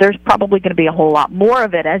 yeah, there's probably going to be a whole lot more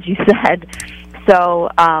of it, as you said. So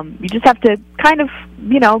you just have to kind of,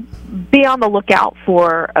 be on the lookout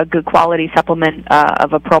for a good quality supplement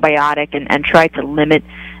of a probiotic and try to limit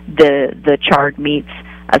the charred meats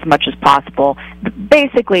as much as possible.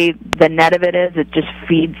 Basically, the net of it is it just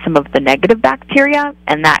feeds some of the negative bacteria,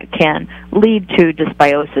 and that can lead to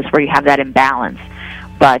dysbiosis where you have that imbalance.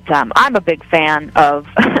 But I'm a big fan of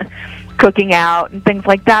cooking out and things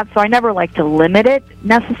like that, so I never like to limit it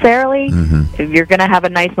necessarily. If you're going to have a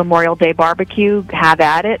nice Memorial Day barbecue, have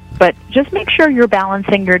at it, but just make sure you're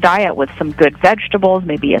balancing your diet with some good vegetables,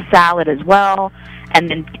 maybe a salad as well, and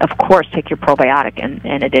then, of course, take your probiotic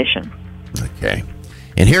in addition. Okay.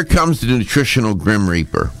 And here comes the nutritional Grim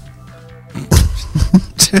Reaper.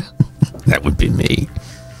 That would be me.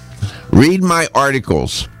 Read my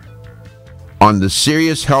articles on the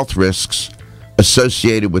serious health risks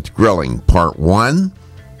associated with grilling. Part 1,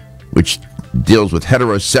 which deals with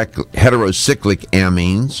heterocyclic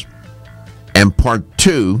amines, and Part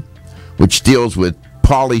 2, which deals with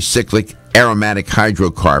polycyclic aromatic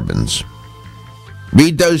hydrocarbons.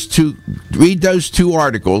 Read those two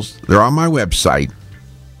articles. They're on my website.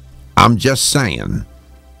 I'm just saying.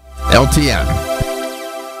 LTN.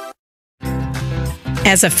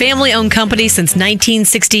 As a family-owned company since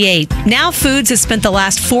 1968, Now Foods has spent the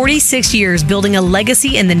last 46 years building a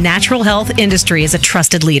legacy in the natural health industry as a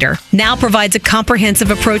trusted leader. Now provides a comprehensive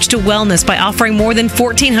approach to wellness by offering more than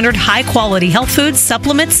 1,400 high-quality health foods,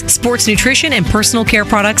 supplements, sports nutrition, and personal care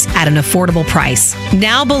products at an affordable price.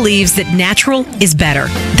 Now believes that natural is better.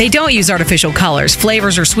 They don't use artificial colors,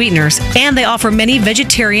 flavors, or sweeteners, and they offer many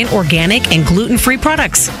vegetarian, organic, and gluten-free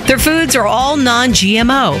products. Their foods are all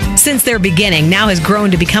non-GMO. Since their beginning, Now has grown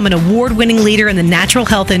to become an award-winning leader in the natural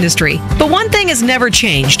health industry. But one thing has never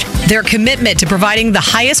changed: their commitment to providing the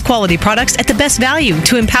highest quality products at the best value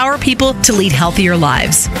to empower people to lead healthier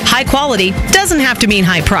lives. High quality doesn't have to mean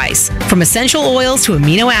high price. From essential oils to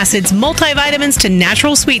amino acids, multivitamins to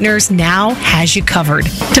natural sweeteners, Now has you covered.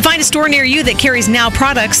 To find a store near you that carries Now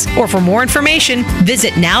products, or for more information,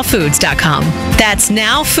 visit nowfoods.com. That's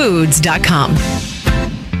nowfoods.com.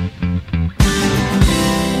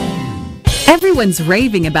 Everyone's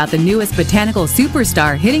raving about the newest botanical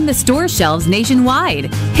superstar hitting the store shelves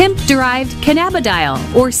nationwide. Hemp-derived cannabidiol,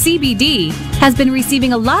 or CBD, has been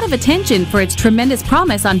receiving a lot of attention for its tremendous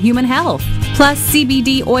promise on human health. Plus,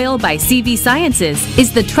 CBD Oil by CV Sciences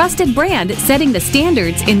is the trusted brand setting the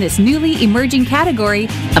standards in this newly emerging category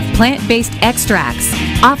of plant-based extracts,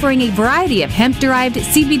 offering a variety of hemp-derived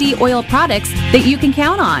CBD oil products that you can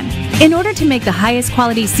count on. In order to make the highest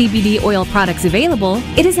quality CBD oil products available,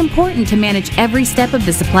 it is important to manage every step of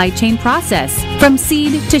the supply chain process, from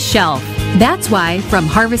seed to shelf. That's why, from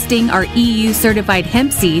harvesting our EU-certified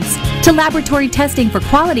hemp seeds, to laboratory testing for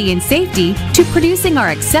quality and safety, to producing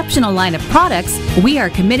our exceptional line of products, we are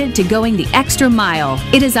committed to going the extra mile.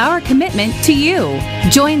 It is our commitment to you.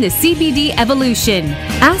 Join the CBD evolution.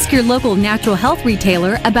 Ask your local natural health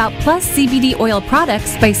retailer about Plus CBD oil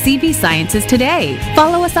products by CV Sciences today.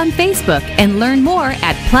 Follow us on Facebook and learn more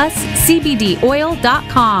at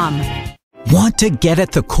pluscbdoil.com. Want to get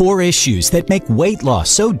at the core issues that make weight loss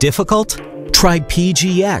so difficult? Try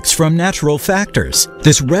PGX from Natural Factors.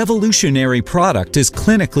 This revolutionary product is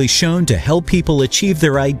clinically shown to help people achieve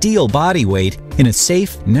their ideal body weight in a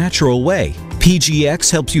safe, natural way.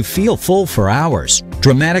 PGX helps you feel full for hours,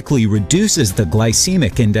 dramatically reduces the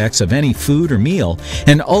glycemic index of any food or meal,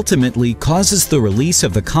 and ultimately causes the release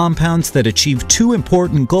of the compounds that achieve two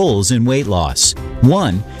important goals in weight loss.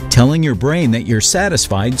 1, telling your brain that you're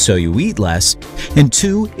satisfied so you eat less, and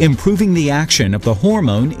 2, improving the action of the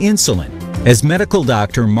hormone insulin. As medical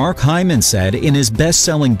doctor Mark Hyman said in his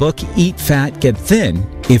best-selling book, Eat Fat, Get Thin,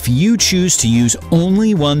 if you choose to use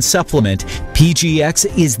only one supplement,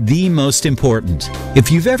 PGX is the most important.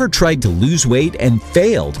 If you've ever tried to lose weight and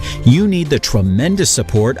failed, you need the tremendous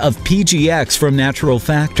support of PGX from Natural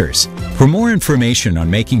Factors. For more information on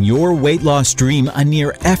making your weight loss dream a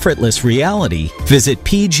near effortless reality, visit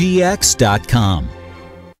pgx.com.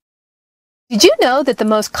 Did you know that the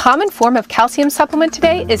most common form of calcium supplement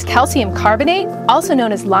today is calcium carbonate, also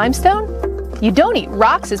known as limestone? You don't eat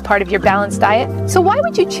rocks as part of your balanced diet, so why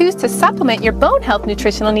would you choose to supplement your bone health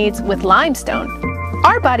nutritional needs with limestone?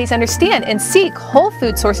 Our bodies understand and seek whole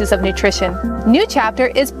food sources of nutrition. New Chapter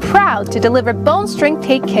is proud to deliver Bone Strength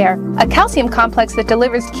Take Care, a calcium complex that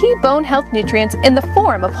delivers key bone health nutrients in the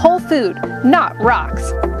form of whole food, not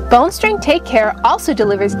rocks. Bone Strength Take Care also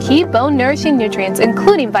delivers key bone nourishing nutrients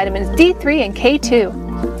including vitamins D3 and K2.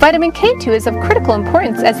 Vitamin K2 is of critical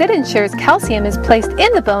importance as it ensures calcium is placed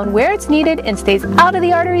in the bone where it's needed and stays out of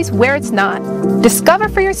the arteries where it's not. Discover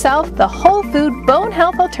for yourself the whole food bone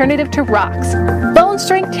health alternative to rocks. Bone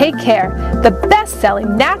Strength Take Care, the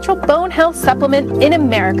best-selling natural bone health supplement in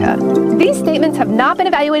America. These statements have not been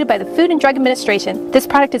evaluated by the Food and Drug Administration. This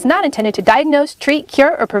product is not intended to diagnose, treat,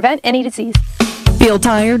 cure, or prevent any disease. Feel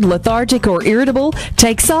tired, lethargic, or irritable?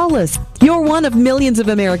 Take solace. You're one of millions of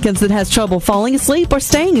Americans that has trouble falling asleep or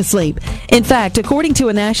staying asleep. In fact, according to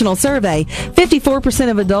a national survey,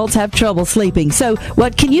 54% of adults have trouble sleeping. So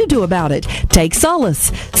what can you do about it? Take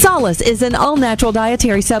Solace. Solace is an all-natural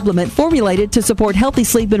dietary supplement formulated to support healthy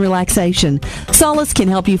sleep and relaxation. Solace can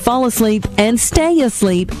help you fall asleep and stay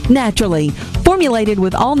asleep naturally. Formulated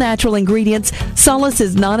with all-natural ingredients, Solace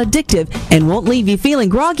is non-addictive and won't leave you feeling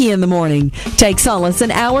groggy in the morning. Take Solace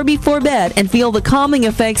an hour before bed and feel the calming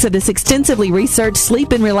effects of this extensively researched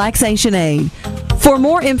sleep and relaxation aid. For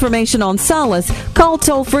more information on Solace, call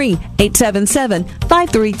toll-free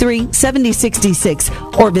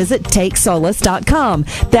 877-533-7066 or visit TakeSolace.com.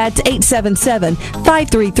 That's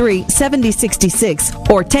 877-533-7066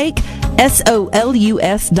 or take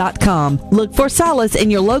SOLUS.com. Look for Solace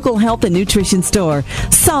in your local health and nutrition store.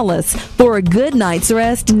 Solace for a good night's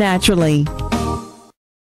rest naturally.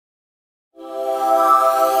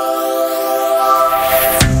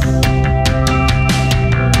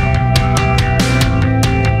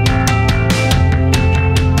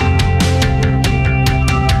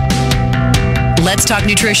 Let's Talk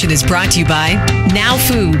Nutrition is brought to you by Now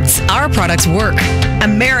Foods. Our products work.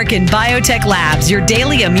 American Biotech Labs, your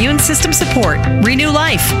daily immune system support. Renew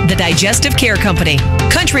Life, the digestive care company.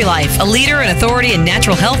 Country Life, a leader and authority in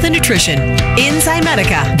natural health and nutrition.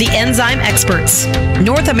 Enzymedica, the enzyme experts.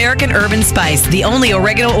 North American Herb and Spice, the only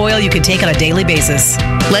oregano oil you can take on a daily basis.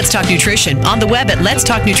 Let's Talk Nutrition on the web at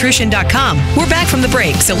letstalknutrition.com. We're back from the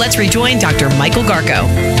break, so let's rejoin Dr. Michael Garko.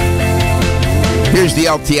 Here's the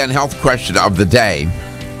LTN health question of the day.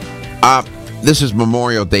 This is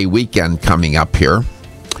Memorial Day weekend coming up here.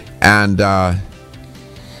 And,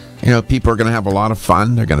 people are going to have a lot of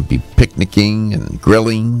fun. They're going to be picnicking and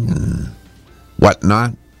grilling and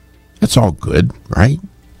whatnot. It's all good, right?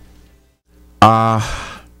 I'm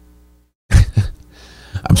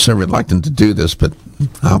so reluctant to do this, but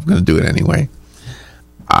I'm going to do it anyway.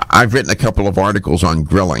 I've written a couple of articles on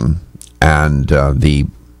grilling and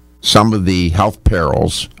some of the health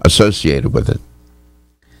perils associated with it.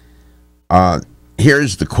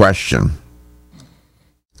 Here's the question.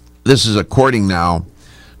 This is according now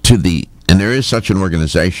to and there is such an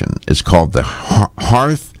organization, it's called the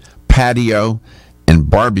Hearth, Patio, and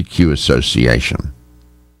Barbecue Association.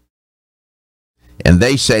 And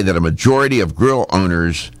they say that a majority of grill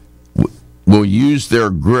owners will use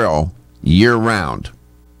their grill year-round.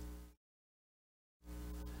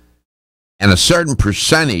 And a certain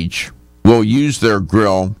percentage will use their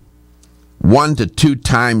grill 1 to 2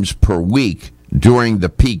 times per week during the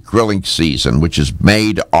peak grilling season, which is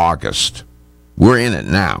May to August. We're in it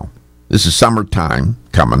now. This is summertime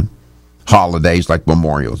coming, holidays like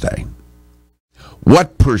Memorial Day.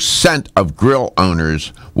 What percent of grill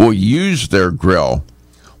owners will use their grill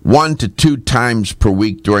 1 to 2 times per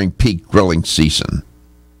week during peak grilling season?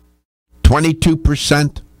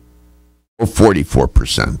 22% or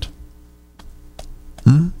 44%?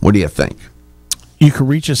 What do you think? You can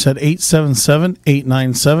reach us at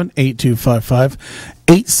 877-897-8255,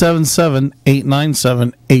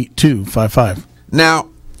 877-897-8255. Now,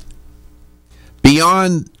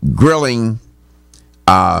 beyond grilling,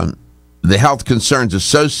 the health concerns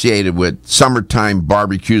associated with summertime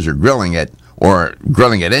barbecues or grilling at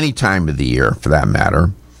any time of the year, for that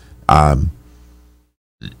matter,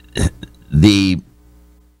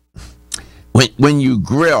 when you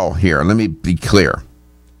grill here, let me be clear.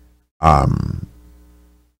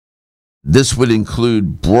 This would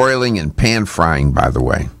include broiling and pan frying, by the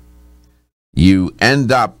way. You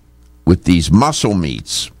end up with these muscle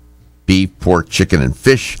meats, beef, pork, chicken, and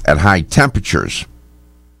fish at high temperatures.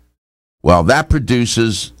 Well, that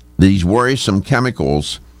produces these worrisome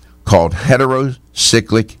chemicals called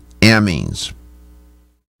heterocyclic amines.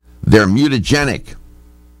 They're mutagenic,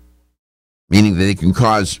 meaning that they can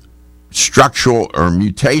cause structural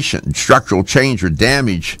change or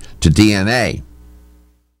damage to DNA,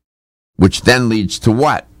 which then leads to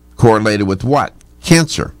what? Correlated with what?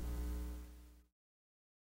 Cancer.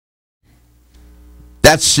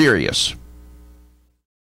 That's serious.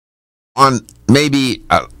 On maybe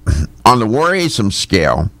on the worrisome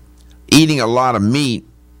scale, eating a lot of meat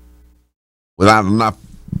without enough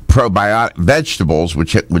probiotic vegetables,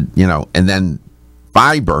 which would, and then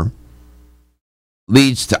fiber,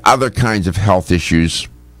 leads to other kinds of health issues,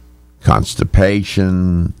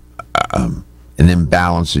 constipation, an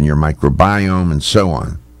imbalance in your microbiome, and so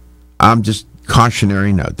on. I'm just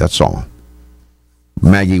cautionary note, that's all.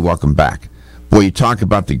 Maggie, welcome back. Boy, you talk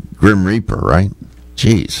about the Grim Reaper, right?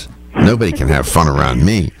 Jeez, nobody can have fun around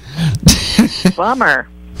me. Bummer.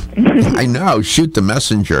 I know. Shoot the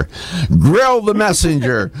messenger. Grill the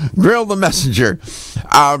messenger. Grill the messenger.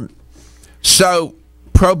 So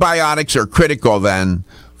probiotics are critical then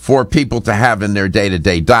for people to have in their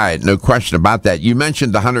day-to-day diet. No question about that. You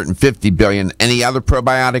mentioned 150 billion. Any other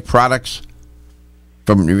probiotic products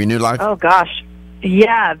from Renew Life? Oh, gosh.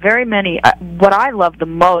 Yeah, very many. What I love the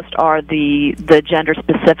most are the gender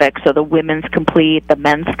specific, so the women's complete, the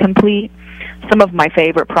men's complete. Some of my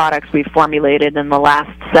favorite products we've formulated in the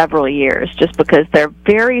last several years, just because they're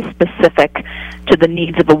very specific to the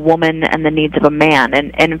needs of a woman and the needs of a man.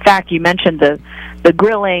 And in fact, you mentioned the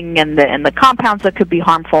grilling and the compounds that could be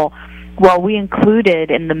harmful. Well, we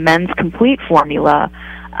included in the men's complete formula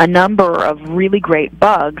a number of really great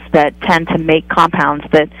bugs that tend to make compounds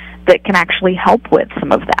that can actually help with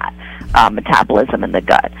some of that metabolism in the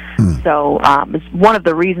gut. So it's one of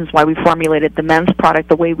the reasons why we formulated the men's product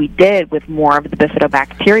the way we did with more of the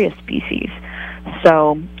bifidobacteria species.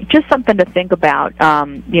 So just something to think about.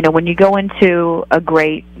 When you go into a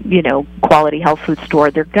great, quality health food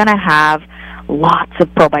store, they're going to have lots of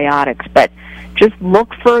probiotics, but just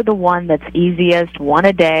look for the one that's easiest, one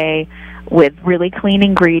a day, with really clean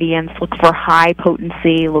ingredients. Look for high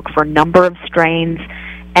potency, look for number of strains.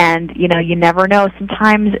 And, you never know.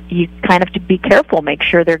 Sometimes you kind of have to be careful, make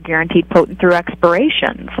sure they're guaranteed potent through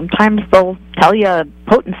expiration. Sometimes they'll tell you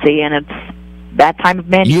potency, and it's that time of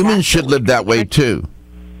manufacture. Humans should live that way, too.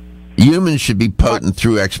 Humans should be potent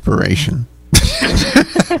through expiration.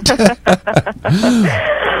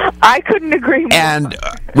 I couldn't agree more. And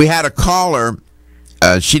we had a caller.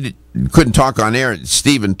 She couldn't talk on air.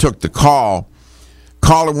 Stephen took the call.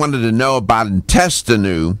 Caller wanted to know about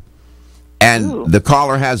intestinu. And the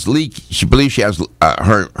caller has she believes she has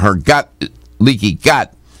her gut, leaky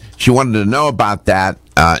gut. She wanted to know about that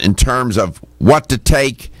in terms of what to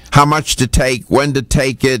take, how much to take, when to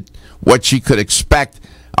take it, what she could expect.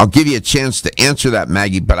 I'll give you a chance to answer that,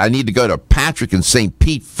 Maggie, but I need to go to Patrick in St.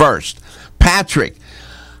 Pete first. Patrick,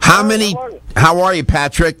 how are you,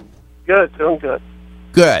 Patrick? Good, doing good.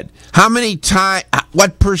 Good.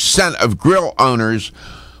 What percent of grill owners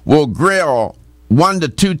will grill 1 to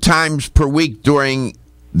 2 times per week during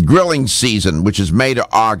grilling season, which is May to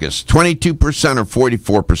August? 22%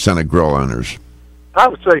 or 44% of grill owners? I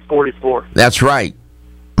would say 44. That's right.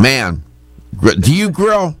 Man, do you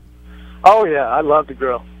grill? Oh, yeah, I love to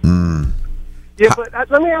grill. Yeah, but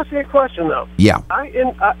let me ask you a question, though. Yeah.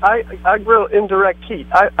 I grill indirect heat.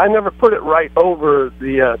 I never put it right over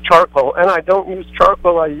the charcoal, and I don't use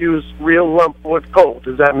charcoal. I use real lump wood coal.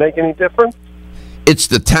 Does that make any difference? It's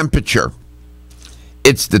the temperature.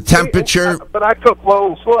 It's the temperature. But I cook low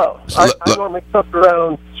and slow. I normally cook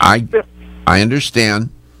around 50. I understand.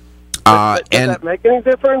 Does that make any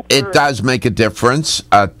difference? It does make a difference.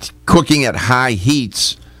 Cooking at high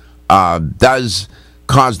heats does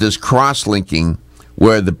cause this cross-linking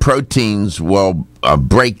where the proteins will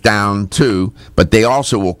break down too, but they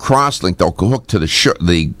also will cross-link. They'll hook to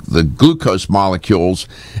the glucose molecules,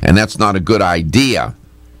 and that's not a good idea.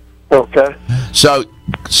 Okay. So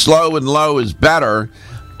slow and low is better.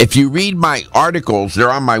 If you read my articles, they're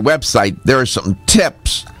on my website, there are some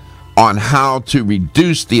tips on how to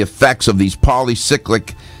reduce the effects of these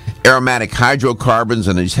polycyclic aromatic hydrocarbons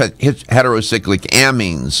and these heterocyclic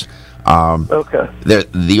amines. Okay.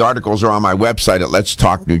 The articles are on my website at Let's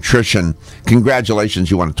Talk Nutrition. Congratulations,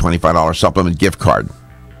 you won a $25 supplement gift card.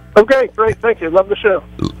 Okay, great. Thank you. Love the show.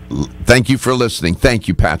 Thank you for listening. Thank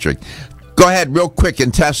you, Patrick. Go ahead real quick,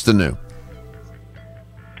 Intestinu.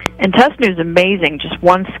 Intestinu is amazing. Just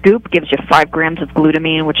one scoop gives you 5 grams of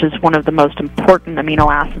glutamine, which is one of the most important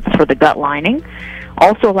amino acids for the gut lining.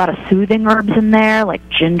 Also, a lot of soothing herbs in there, like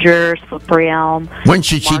ginger, slippery elm. When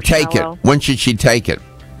should she take it? When should she take it?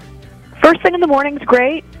 First thing in the morning is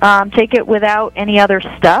great. Take it without any other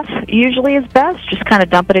stuff. Usually is best. Just kind of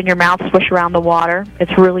dump it in your mouth, swish around the water.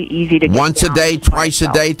 It's really easy to get once a day, twice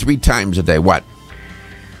a day, 3 times a day. What?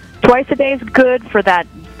 Twice a day is good for that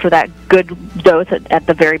good dose at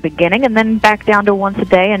the very beginning, and then back down to once a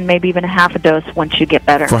day, and maybe even a half a dose once you get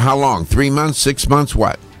better. For how long? 3 months, 6 months,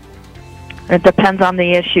 what? It depends on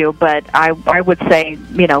the issue, but I would say,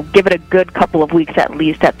 give it a good couple of weeks at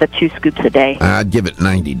least at the 2 scoops a day. I'd give it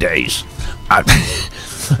 90 days.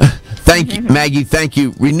 Thank you, Maggie. Thank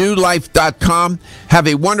you. RenewLife.com. Have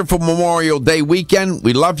a wonderful Memorial Day weekend.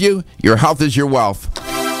 We love you. Your health is your wealth.